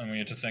helpful, and we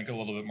need to think a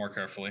little bit more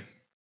carefully.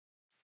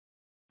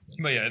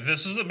 But yeah,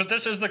 this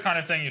is the kind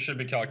of thing you should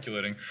be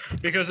calculating,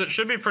 because it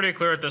should be pretty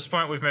clear at this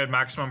point we've made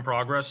maximum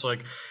progress.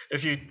 Like,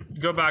 if you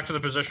go back to the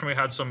position we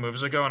had some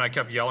moves ago and I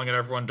kept yelling at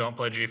everyone, don't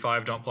play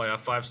g5, don't play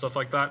f5, stuff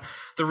like that,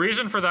 the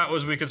reason for that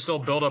was we could still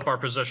build up our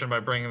position by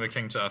bringing the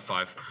king to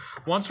f5.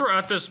 Once we're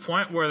at this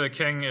point where the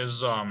king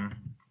is on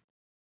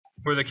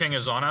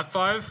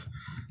f5,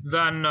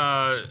 then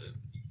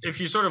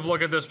if you sort of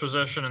look at this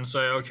position and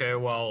say, okay,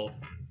 well,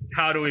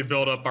 how do we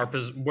build up our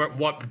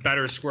what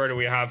better square do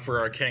we have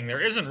for our king?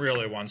 There isn't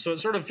really one. So it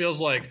sort of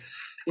feels like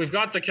we've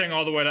got the king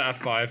all the way to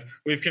f5.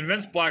 We've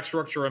convinced black's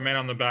rook to remain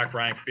on the back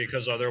rank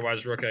because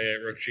otherwise rook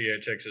a8, rook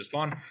g8 takes his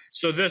pawn.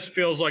 So this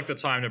feels like the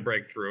time to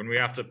break through, and we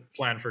have to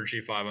plan for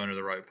g5 under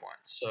the right point.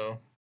 So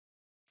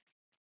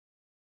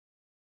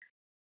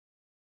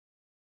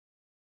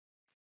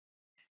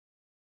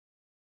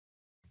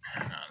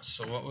hang on.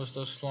 So what was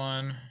this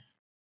line?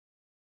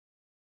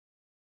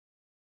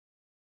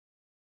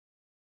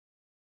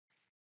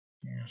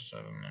 Yeah,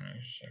 7,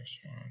 96,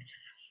 1.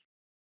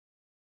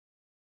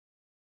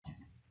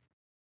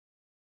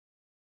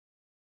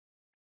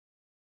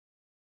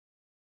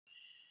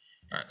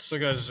 All right, so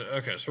guys,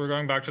 okay, so we're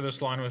going back to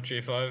this line with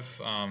g5. So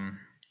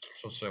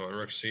let's say what,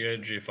 rook c8,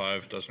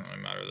 g5, doesn't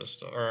really matter this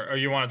stuff. Or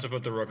you wanted to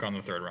put the rook on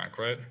the third rank,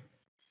 right?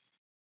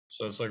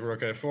 So it's like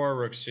rook a4,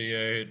 rook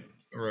c8,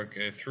 rook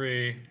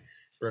a3,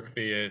 rook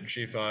b8,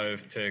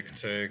 g5,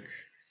 take.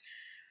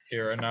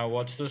 Here, and now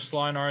what's this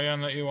line,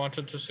 Aryan, that you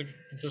wanted to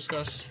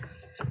discuss?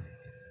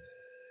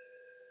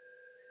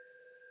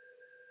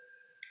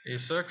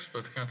 e6,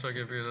 but can't I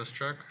give you this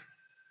check?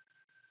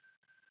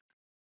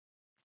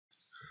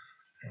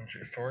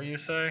 g4, you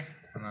say,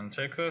 and then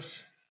take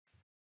this.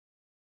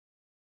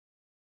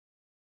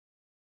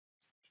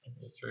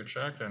 e3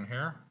 check, and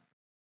here.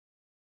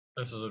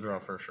 This is a draw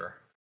for sure.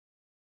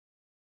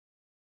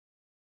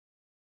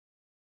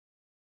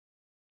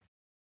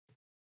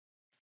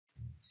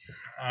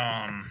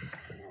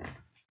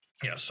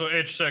 Yeah, so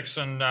h6,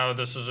 and now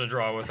this is a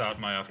draw without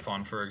my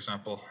f-pawn, for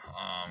example.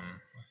 I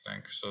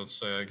think. So let's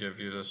say I give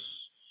you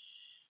this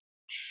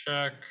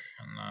check,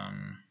 and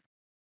then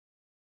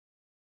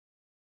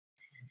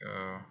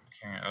go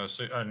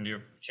king, and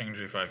you king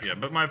g5, yeah.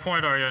 But my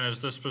point, Aryan,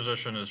 is this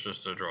position is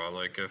just a draw.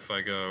 Like, if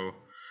I go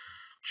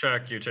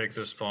check, you take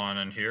this pawn,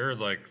 and here,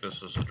 like,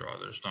 this is a draw.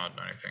 There's not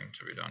anything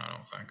to be done, I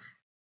don't think.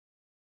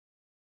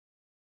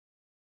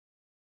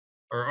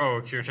 Or,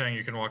 oh, you're saying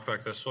you can walk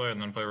back this way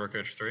and then play rook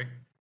h3?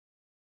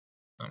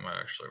 That might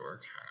actually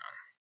work. Hang on.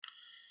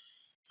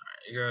 All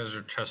right, you guys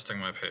are testing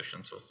my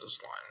patience with this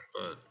line,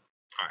 but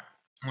all right,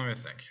 let me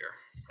think here.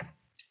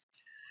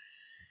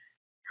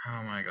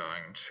 How am I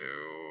going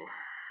to...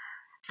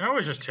 Can I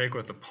always just take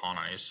with the pawn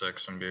on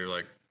e6 and be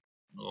like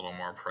a little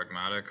more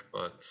pragmatic,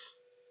 but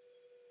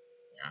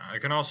yeah, I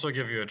can also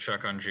give you a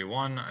check on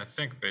g1. I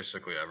think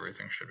basically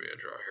everything should be a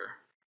draw here.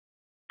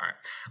 All right,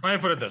 let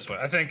me put it this way.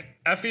 I think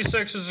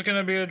fe6 is going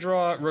to be a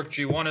draw. Rook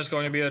g1 is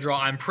going to be a draw.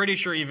 I'm pretty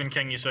sure even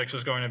king e6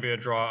 is going to be a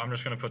draw. I'm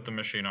just going to put the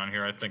machine on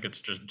here. I think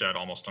it's just dead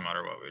almost no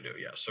matter what we do.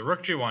 Yeah, so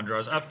rook g1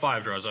 draws,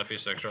 f5 draws,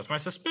 fe6 draws. My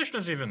suspicion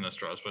is even this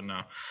draws, but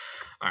no.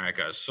 All right,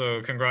 guys, so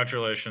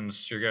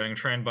congratulations. You're getting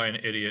trained by an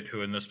idiot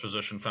who in this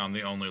position found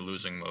the only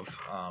losing move.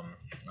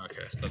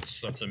 Okay,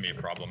 that's a me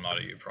problem, not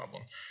a you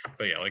problem.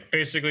 But yeah, like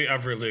basically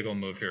every legal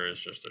move here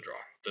is just a draw.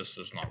 This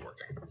is not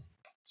working.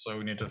 So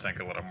we need to think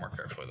a little more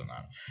carefully than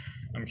that.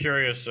 I'm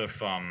curious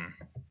if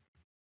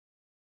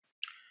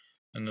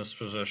in this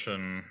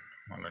position,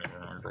 I don't even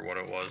remember what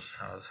it was,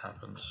 how this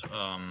happens.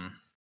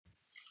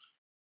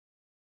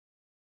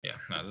 Yeah,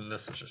 no,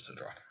 this is just a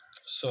draw.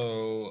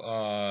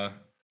 So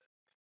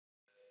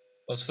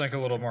let's think a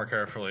little more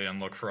carefully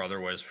and look for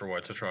other ways for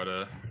white to try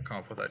to come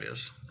up with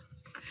ideas.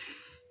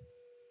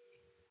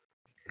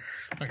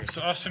 Okay,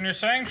 so Austin, you're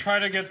saying try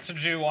to get to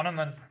g1 and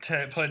then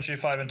play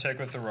g5 and take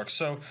with the rook.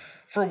 So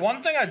for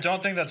one thing, I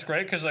don't think that's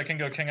great because I can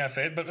go king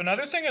f8. But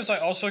another thing is I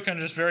also can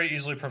just very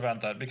easily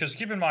prevent that. Because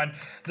keep in mind,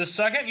 the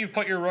second you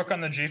put your rook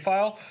on the g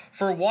file,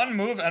 for one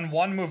move and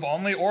one move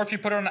only, or if you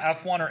put it on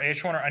f1 or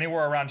h1 or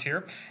anywhere around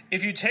here,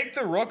 if you take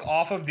the rook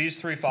off of these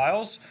three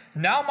files,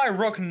 now my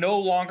rook no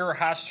longer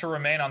has to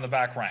remain on the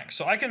back rank.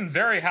 So I can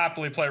very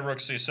happily play rook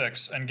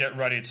c6 and get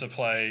ready to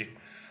play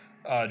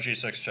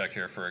g6 check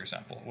here, for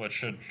example, which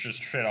should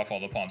just trade off all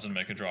the pawns and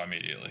make a draw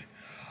immediately.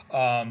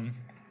 And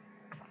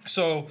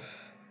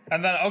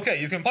then,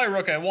 okay, you can play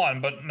rook a1,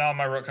 but now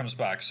my rook comes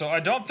back. So I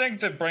don't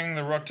think that bringing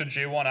the rook to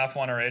g1,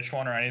 f1, or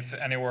h1, or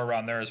anywhere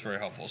around there is very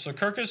helpful. So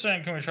Kirk is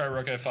saying, can we try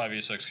rook a5,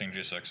 e6, king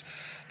g6?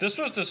 This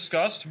was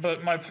discussed,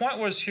 but my point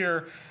was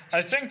here,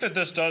 I think that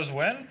this does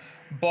win,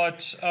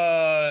 But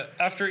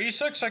after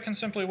e6, I can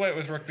simply wait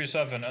with rook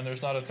b7, and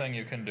there's not a thing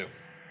you can do.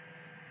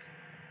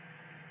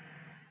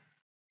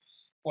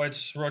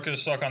 White's rook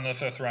is stuck on the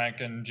 5th rank,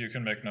 and you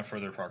can make no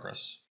further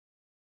progress.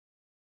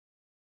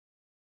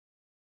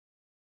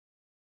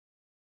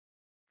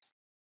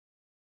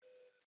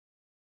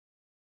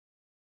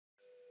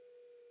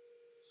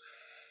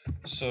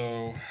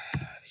 So,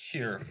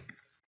 here.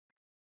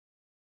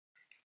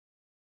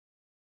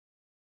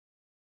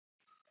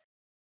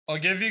 I'll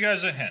give you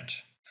guys a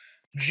hint.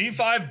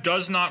 G5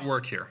 does not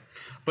work here,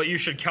 but you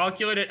should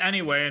calculate it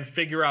anyway and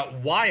figure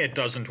out why it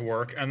doesn't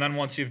work, and then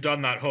once you've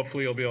done that,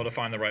 hopefully you'll be able to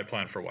find the right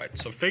plan for white.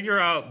 So figure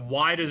out,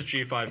 why does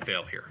G5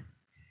 fail here?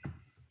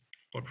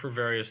 Look for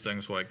various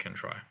things white can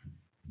try.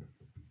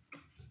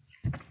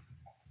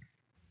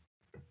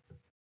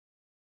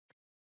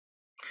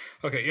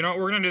 Okay, you know what?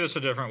 We're going to do this a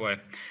different way.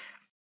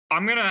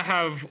 I'm going to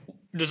have...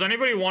 Does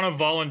anybody want to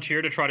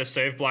volunteer to try to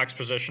save black's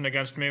position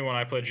against me when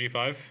I play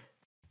G5?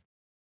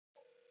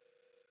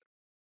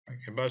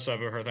 Okay, bye,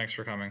 Sabuher. Thanks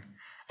for coming.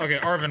 Okay,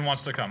 Arvind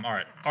wants to come. All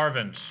right,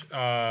 Arvind,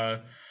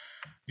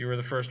 you were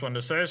the first one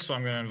to say, so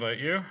I'm going to invite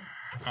you.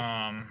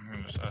 I'm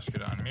going to just ask you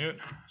to unmute.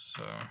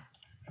 So...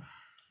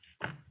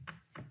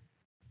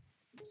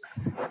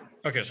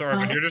 Okay, so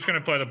Arvind, you're just going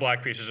to play the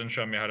black pieces and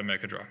show me how to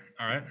make a draw.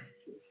 All right?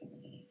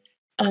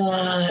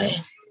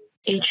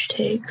 H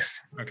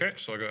takes. Okay,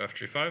 so I'll go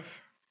FG5.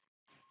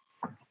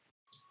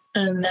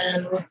 And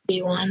then rook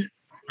B1.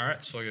 All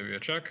right, so I'll give you a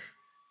check.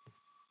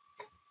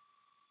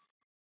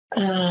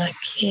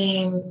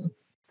 King.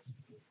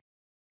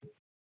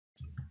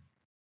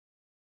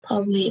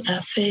 Probably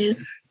F8.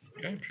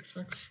 Okay,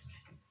 G6.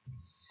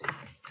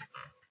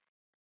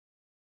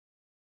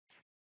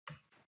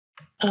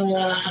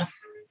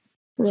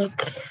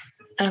 Rook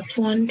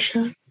F1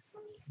 check.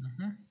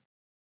 Mm-hmm.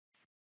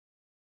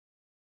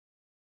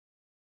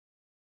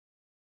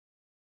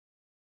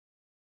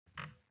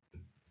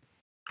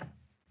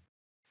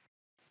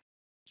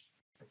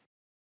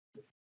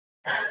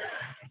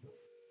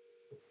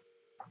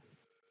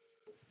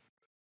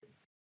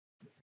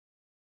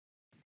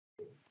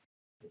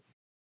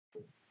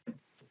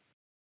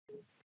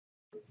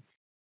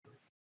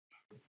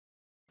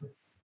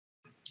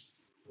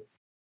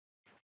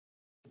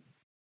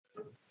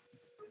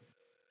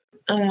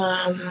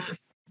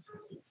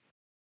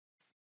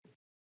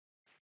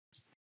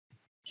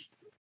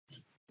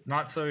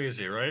 Not so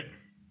easy, right?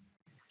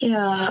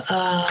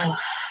 Yeah,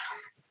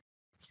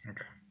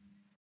 Okay.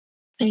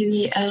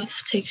 maybe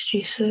F takes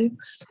G6.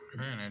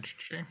 Okay, and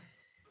HG.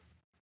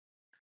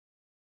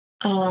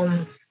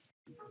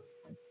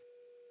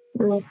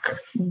 Rook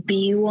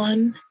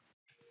B1.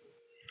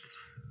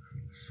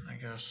 I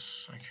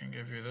guess I can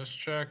give you this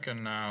check,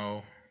 and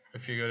now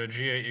if you go to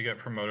G8, you get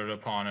promoted a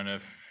pawn, and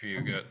if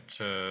you get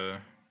to...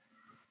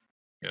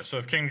 Yeah, so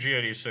if king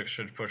G8, E6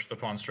 should push the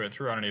pawn straight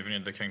through. I don't even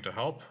need the king to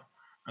help.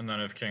 And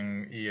then if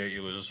king E8,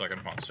 you lose a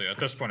second pawn. So yeah, at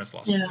this point, it's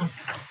lost. Yeah. All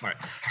right,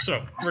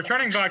 so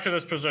returning back to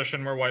this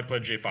position where white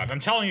played G5. I'm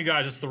telling you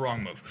guys it's the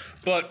wrong move.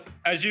 But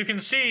as you can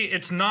see,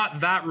 it's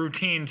not that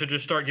routine to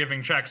just start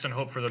giving checks and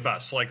hope for the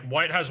best. Like,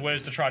 white has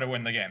ways to try to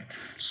win the game.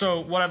 So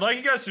what I'd like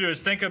you guys to do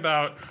is think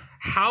about,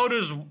 how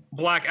does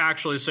black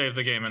actually save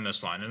the game in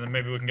this line? And then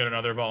maybe we can get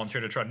another volunteer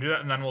to try to do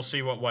that, and then we'll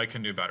see what white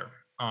can do better.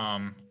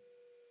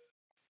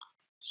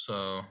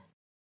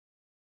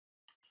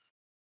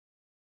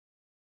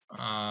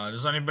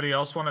 Does anybody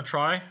else want to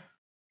try?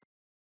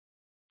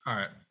 All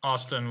right,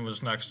 Austin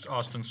was next.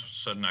 Austin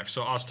said next.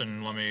 So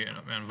Austin, let me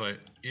invite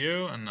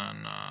you, and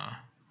then,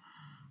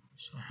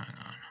 so hang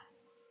on.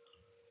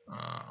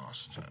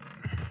 Austin.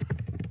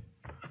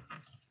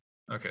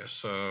 Okay,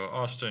 so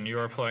Austin, you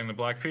are playing the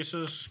black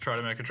pieces. Try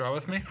to make a draw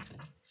with me.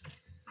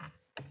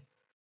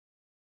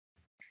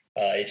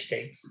 H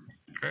takes.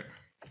 Great.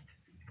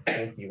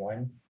 Rook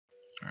B1.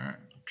 All right,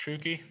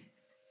 Chuki.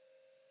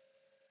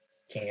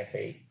 King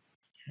F8.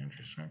 King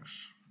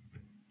G6.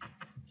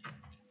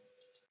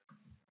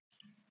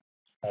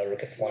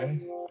 Rook F1.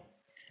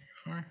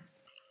 Sorry.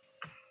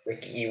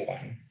 Rook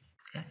E1.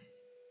 Okay.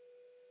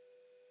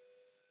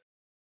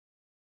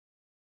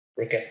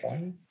 Rook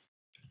F1.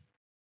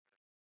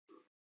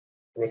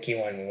 Rook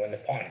E1, we win the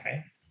pawn,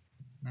 right?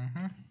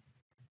 Mm-hmm.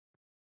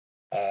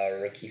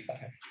 Rook E5.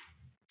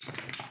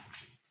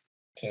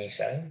 King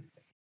E7.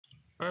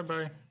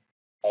 Bye-bye.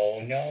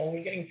 Oh no,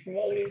 we're getting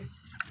promoted.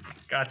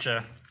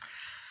 Gotcha.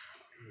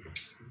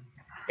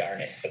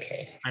 Darn it,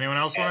 okay. Anyone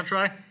else want to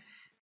try?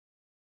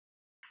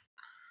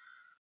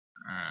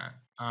 All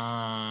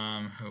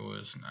right. Who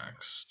is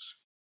next?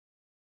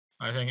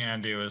 I think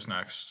Andy was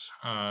next.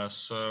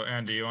 So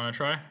Andy, you want to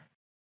try?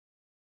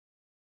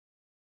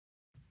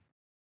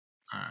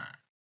 All right.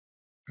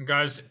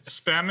 Guys,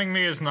 spamming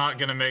me is not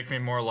going to make me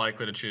more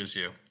likely to choose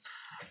you.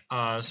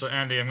 So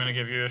Andy, I'm going to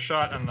give you a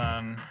shot, and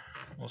then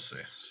we'll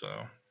see.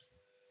 So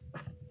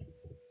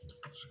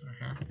let's go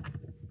here.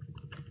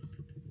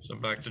 So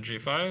back to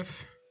G5.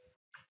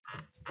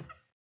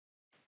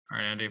 All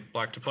right, Andy,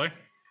 black to play.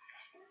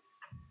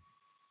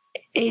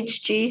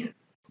 HG.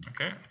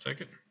 Okay, I'll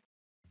take it.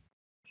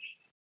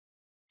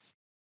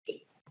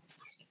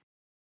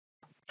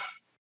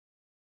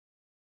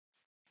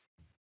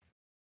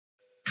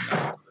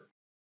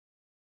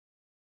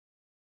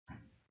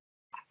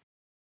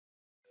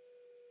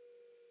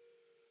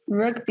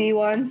 Rook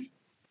B1.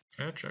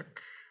 Okay, check.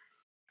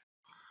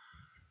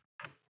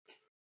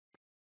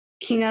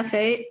 King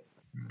F8.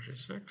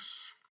 G6.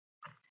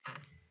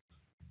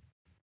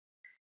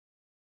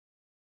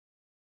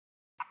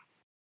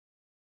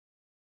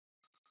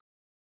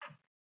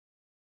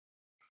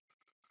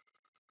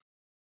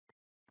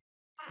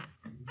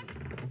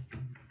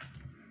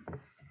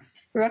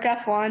 Rook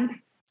F1.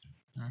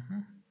 Mm-hmm.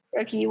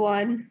 Rook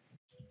E1.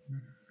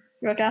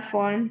 Rook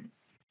F1.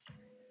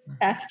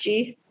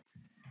 FG.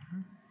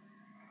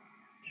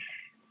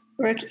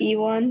 Rook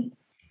E1.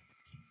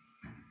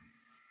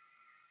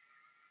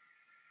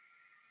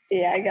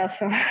 Yeah, I guess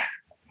so.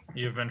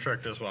 You've been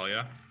tricked as well,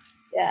 yeah?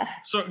 Yeah.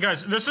 So,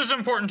 guys, this is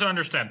important to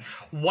understand.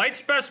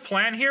 White's best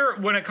plan here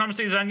when it comes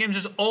to these endgames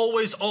is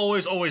always,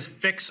 always, always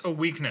fix a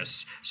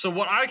weakness. So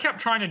what I kept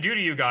trying to do to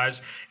you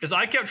guys is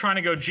I kept trying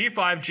to go G5,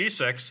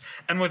 G6,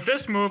 and with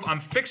this move, I'm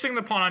fixing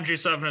the pawn on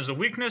G7 as a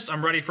weakness.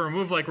 I'm ready for a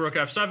move like Rook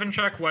F7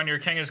 check when your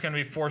king is going to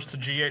be forced to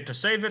G8 to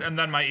save it, and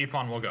then my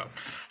e-pawn will go.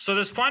 So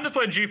this plan to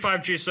play G5,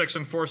 G6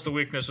 and force the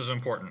weakness is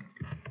important.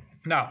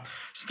 Now,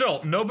 still,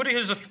 nobody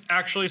has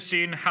actually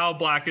seen how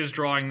black is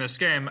drawing this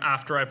game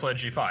after I played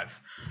G5.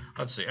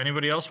 Let's see.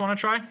 Anybody else want to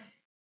try? All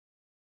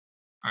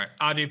right,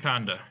 Adi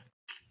Panda.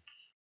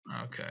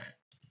 Okay.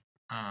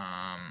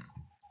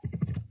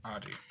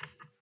 Adi.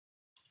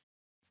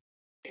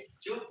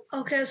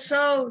 Okay,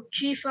 so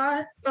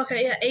G5.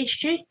 Okay, yeah,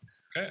 HG.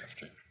 Okay,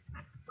 FG.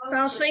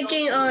 I was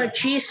thinking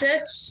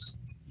G6,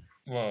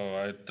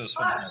 Whoa, this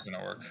one's not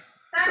gonna work.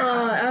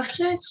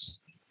 F6,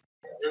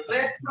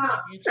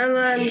 and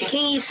then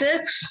King E6.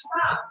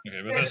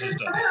 Okay, but this is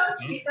dead.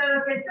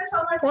 No?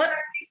 What?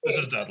 This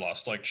is dead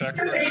lost. Like check.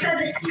 King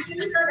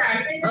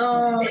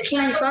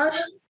E5.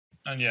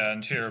 And yeah,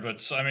 and here,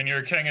 but I mean,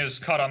 your king is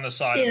cut on the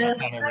side. Yeah. And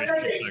the pawn will reach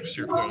G6.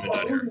 You're clearly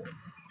dead here.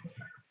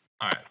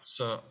 All right,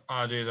 so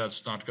Adi,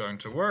 that's not going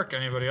to work.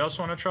 Anybody else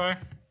want to try?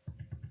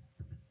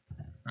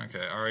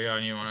 Okay,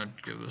 Ariane, you want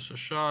to give this a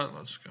shot?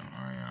 Let's go,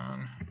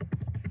 Ariane.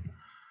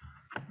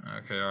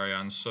 Okay,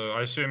 Ariane. So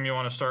I assume you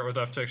want to start with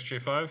f takes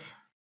G5.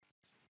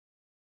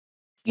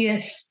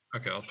 Yes.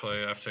 Okay, I'll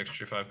play f takes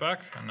G5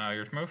 back, and now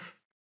your move.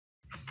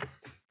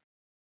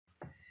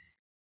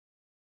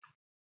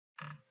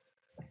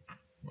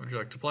 What would you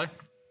like to play?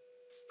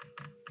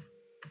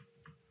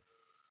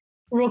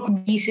 Rook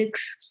B6.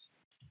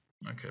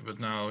 Okay, but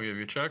now I'll give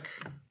you check.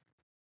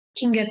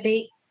 King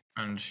F8.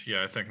 And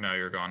yeah, I think now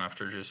you're gone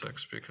after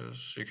G6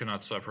 because you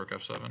cannot sub Rook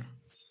F7.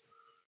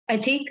 I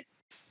take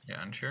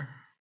Yeah, and here.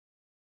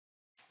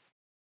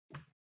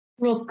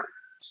 Rook.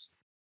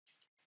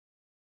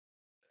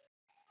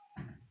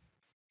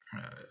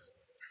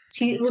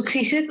 Rook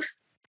C6.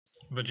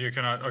 But you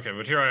cannot. Okay,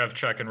 but here I have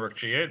check and Rook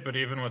G8. But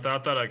even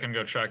without that, I can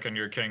go check, and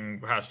your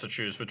king has to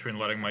choose between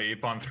letting my e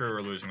pawn through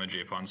or losing the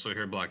G pawn. So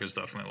here, black is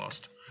definitely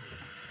lost.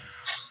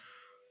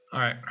 All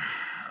right,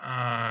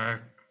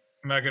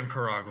 Megan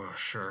Paragua,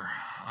 sure.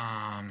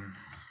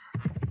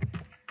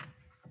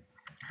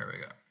 Here we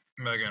go.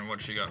 Megan,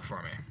 what you got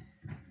for me?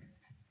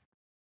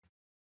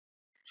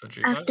 So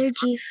G5. After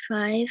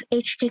G5,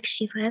 H takes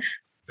G5.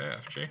 Okay,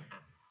 FG.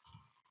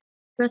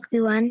 Rook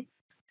B1.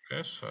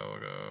 Okay, so we'll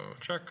go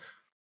check.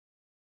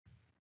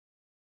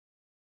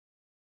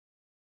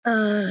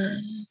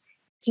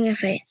 King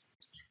F8.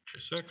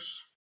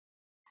 G6.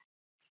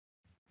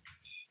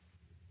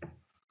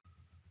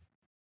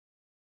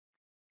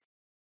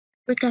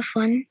 Rook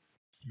F1.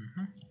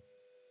 Mm-hmm.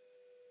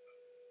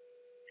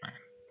 Right.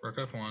 Rook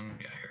F1.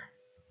 Yeah, here.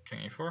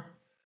 King E4.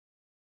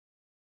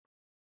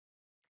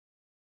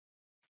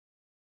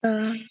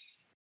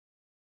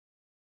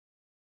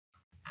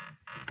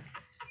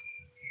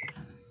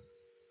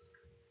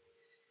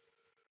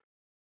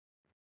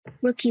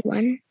 Rook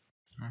E1.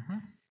 Mm-hmm.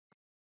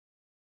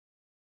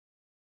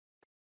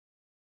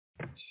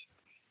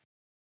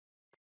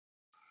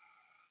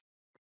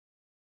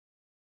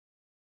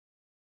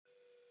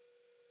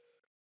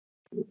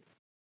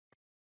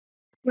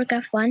 Rook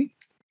F1.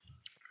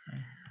 Okay.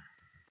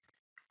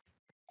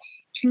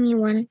 King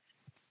E1.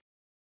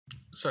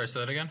 Sorry,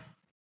 say that again?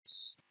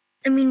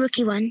 I mean Rook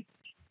E1.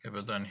 Okay,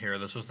 but then here,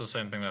 this was the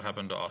same thing that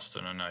happened to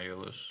Austin, and now you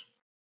lose.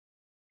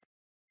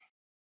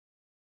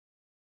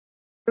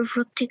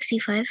 Rook takes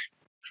E5.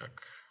 Check.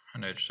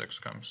 And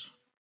H6 comes.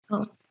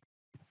 Oh.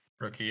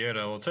 Rook E8,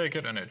 I will take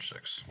it, and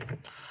H6.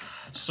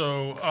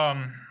 So,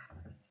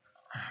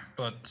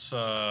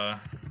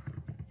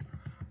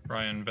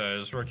 Ryan Bay,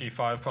 is Rook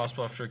E5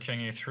 possible after King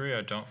E3?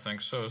 I don't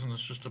think so. Isn't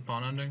this just a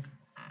pawn ending?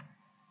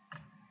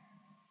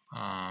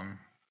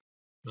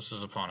 This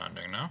is a pawn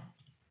ending, no?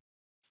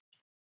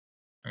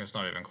 I think it's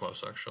not even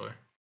close, actually.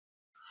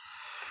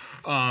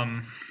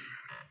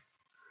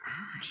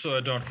 So I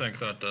don't think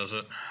that does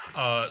it.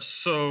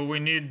 So we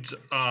need,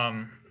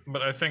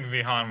 but I think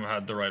Vihan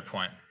had the right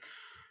point.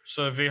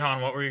 So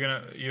Vihan, what were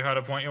you had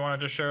a point you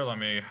wanted to share? Let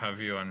me have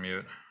you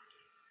unmute.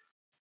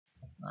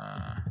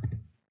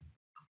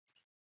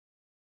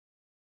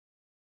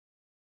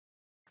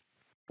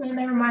 Wait,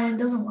 never mind, it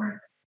doesn't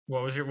work.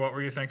 What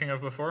were you thinking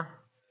of before?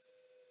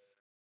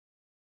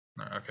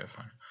 No, okay,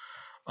 fine.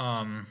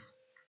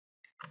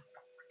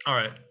 All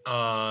right.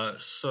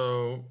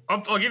 So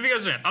I'll give you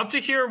guys an up to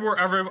here.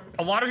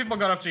 A lot of people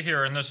got up to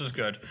here, and this is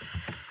good.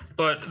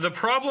 But the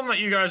problem that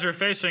you guys are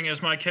facing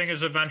is my king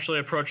is eventually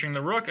approaching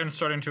the rook and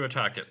starting to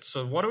attack it.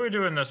 So what do we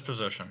do in this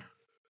position?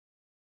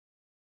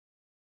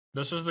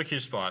 This is the key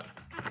spot.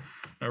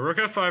 Now, rook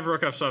f5,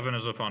 rook f7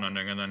 is a pawn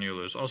ending, and then you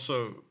lose.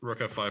 Also, rook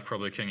f5,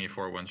 probably king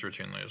e4 wins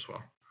routinely as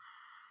well.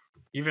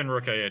 Even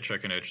rook a8,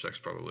 check, and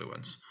h6 probably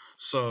wins.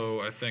 So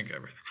I think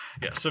everything.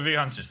 Yeah, so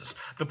Vihan sees this.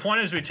 The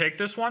point is we take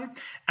this one,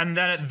 and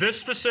then at this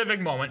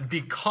specific moment,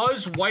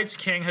 because white's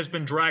king has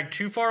been dragged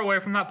too far away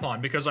from that pawn,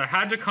 because I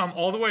had to come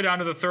all the way down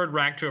to the third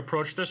rank to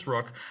approach this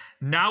rook,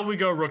 now we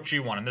go rook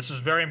g1, and this is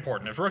very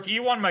important. If rook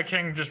e1, my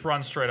king just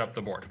runs straight up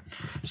the board.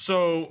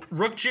 So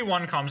rook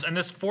g1 comes, and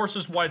this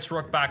forces white's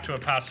rook back to a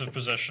passive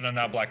position, and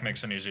now black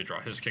makes an easy draw.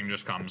 His king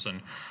just comes,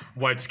 and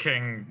white's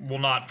king will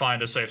not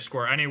find a safe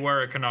square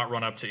anywhere. It cannot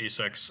run up to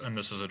e6, and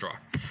this is a draw.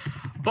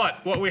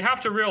 But what we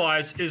have to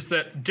realize is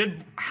that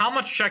how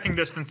much checking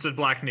distance did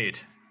black need?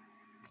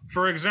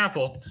 For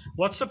example,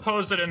 let's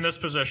suppose that in this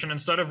position,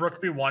 instead of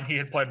rook b1, he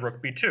had played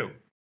rook b2.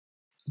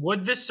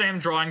 Would this same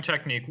drawing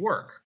technique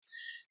work?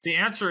 The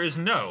answer is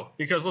no,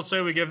 because let's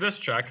say we give this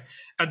check.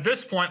 At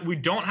this point, we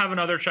don't have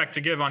another check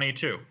to give on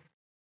e2,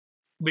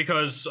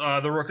 because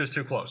the rook is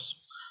too close.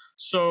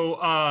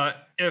 So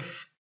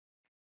if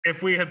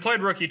we had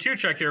played rook e2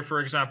 check here, for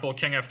example,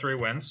 king f3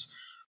 wins.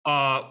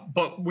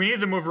 But we need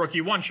to move rook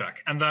e1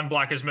 check, and then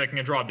black is making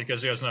a draw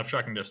because he has enough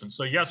checking distance.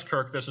 So yes,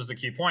 Kirk, this is the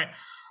key point.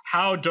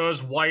 How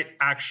does white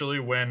actually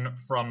win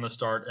from the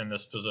start in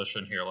this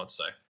position here, let's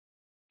say?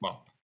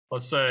 Well,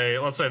 let's say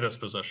this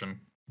position.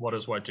 What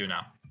does white do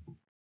now?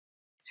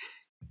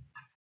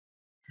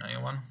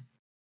 Anyone?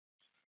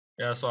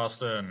 Yes,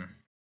 Austin.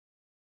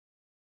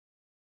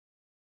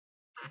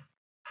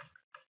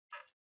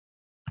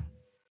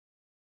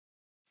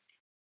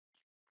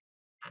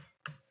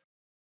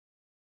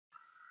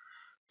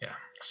 Yeah,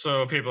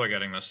 so people are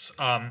getting this.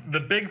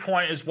 The big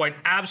point is white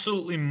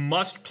absolutely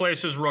must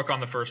place his rook on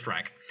the first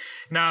rank.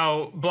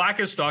 Now, black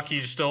is stuck. He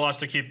still has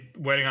to keep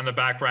waiting on the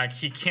back rank.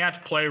 He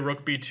can't play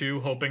rook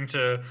b2 hoping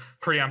to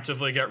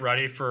preemptively get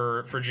ready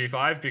for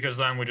g5, because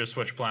then we just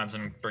switch plans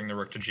and bring the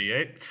rook to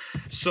g8.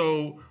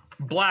 So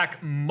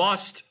black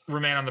must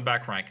remain on the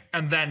back rank.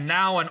 And then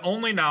now, and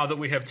only now that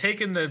we have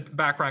taken the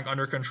back rank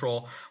under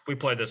control, we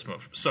play this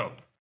move. So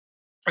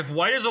if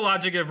white is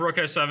allowed to give rook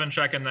a7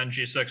 check and then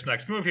g6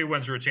 next move, he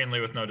wins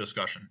routinely with no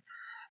discussion.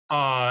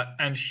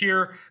 And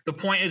here, the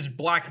point is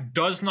black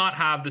does not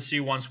have the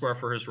c1 square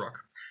for his rook.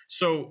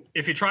 So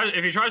if he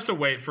tries to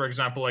wait, for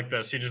example, like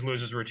this, he just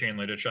loses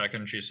routinely to check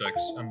and g6,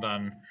 and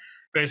then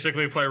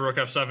basically play rook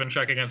f7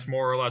 check against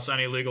more or less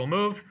any legal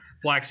move.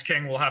 Black's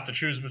king will have to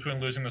choose between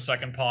losing the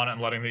second pawn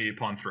and letting the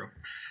e-pawn through.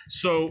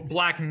 So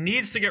black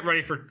needs to get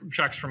ready for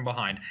checks from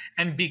behind.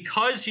 And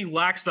because he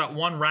lacks that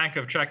one rank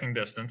of checking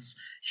distance,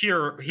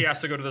 here he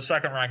has to go to the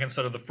second rank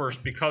instead of the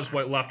first, because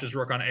white left his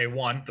rook on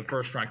a1, the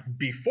first rank,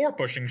 before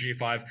pushing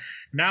g5.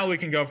 Now we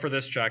can go for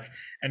this check,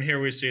 and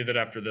here we see that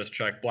after this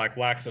check, black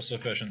lacks a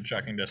sufficient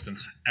checking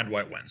distance, and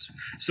white wins.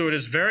 So it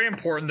is very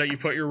important that you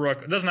put your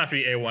rook, it doesn't have to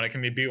be a1, it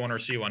can be b1 or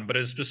c1, but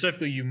it is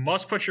specifically you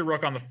must put your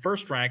rook on the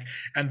first rank,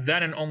 and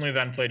then and only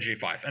then play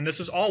g5. And this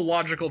is all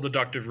logical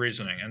deductive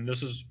reasoning, and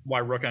this is why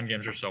rook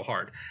endgames are so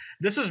hard.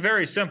 This is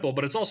very simple,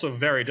 but it's also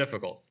very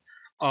difficult.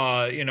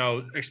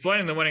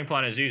 Explaining the winning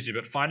plan is easy,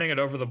 but finding it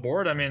over the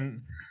board, I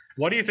mean,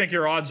 what do you think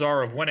your odds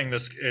are of winning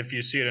this if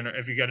you see it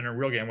if you get in a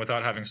real game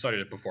without having studied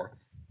it before?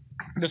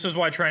 This is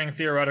why training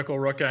theoretical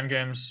rook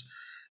endgames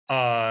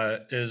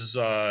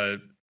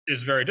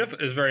is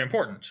very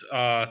important.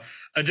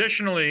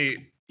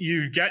 Additionally,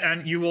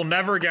 you will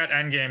never get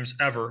endgames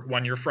ever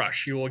when you're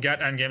fresh. You will get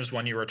endgames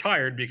when you're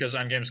retired, because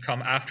endgames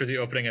come after the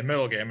opening and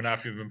middle game and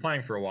after you've been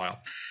playing for a while.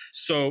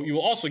 So you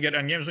will also get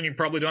endgames when you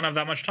probably don't have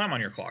that much time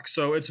on your clock.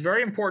 So it's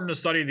very important to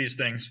study these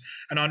things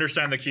and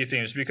understand the key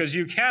themes, because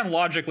you can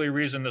logically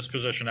reason this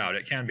position out.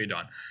 It can be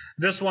done.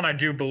 This one I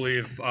do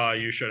believe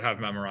you should have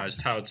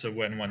memorized how to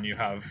win when you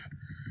have...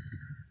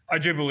 I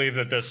do believe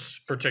that this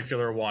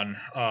particular one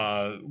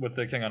with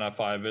the king on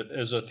f5 it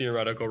is a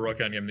theoretical rook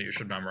endgame that you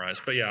should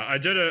memorize. But yeah, I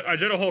did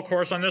a whole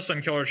course on this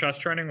on Killer Chess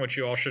Training, which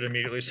you all should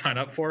immediately sign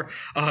up for.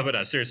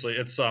 But seriously,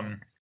 it's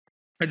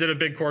I did a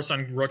big course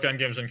on rook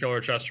endgames and Killer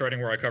Chess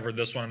Training where I covered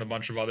this one and a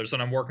bunch of others,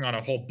 and I'm working on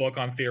a whole book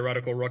on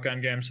theoretical rook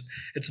endgames.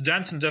 It's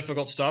dense and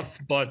difficult stuff,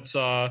 but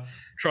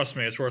trust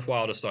me, it's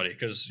worthwhile to study,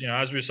 because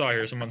as we saw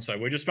here, someone said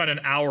we just spent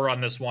an hour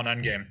on this one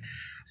endgame.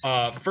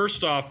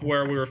 First off,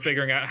 where we were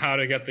figuring out how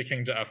to get the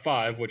king to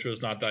f5, which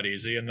was not that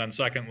easy, and then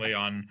secondly,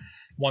 on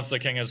once the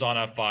king is on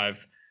f5,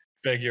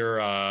 figure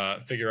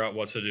out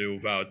what to do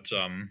about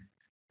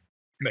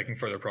making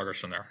further progress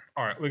from there.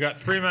 All right, we got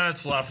 3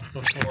 minutes left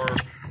before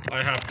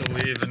I have to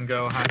leave and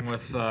go hang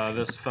with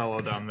this fellow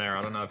down there.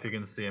 I don't know if you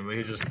can see him, but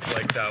he's just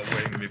flaked out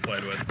waiting to be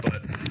played with.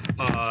 But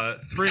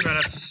 3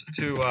 minutes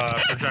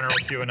for general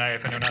Q&A.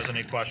 If anyone has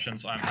any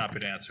questions, I'm happy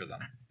to answer them.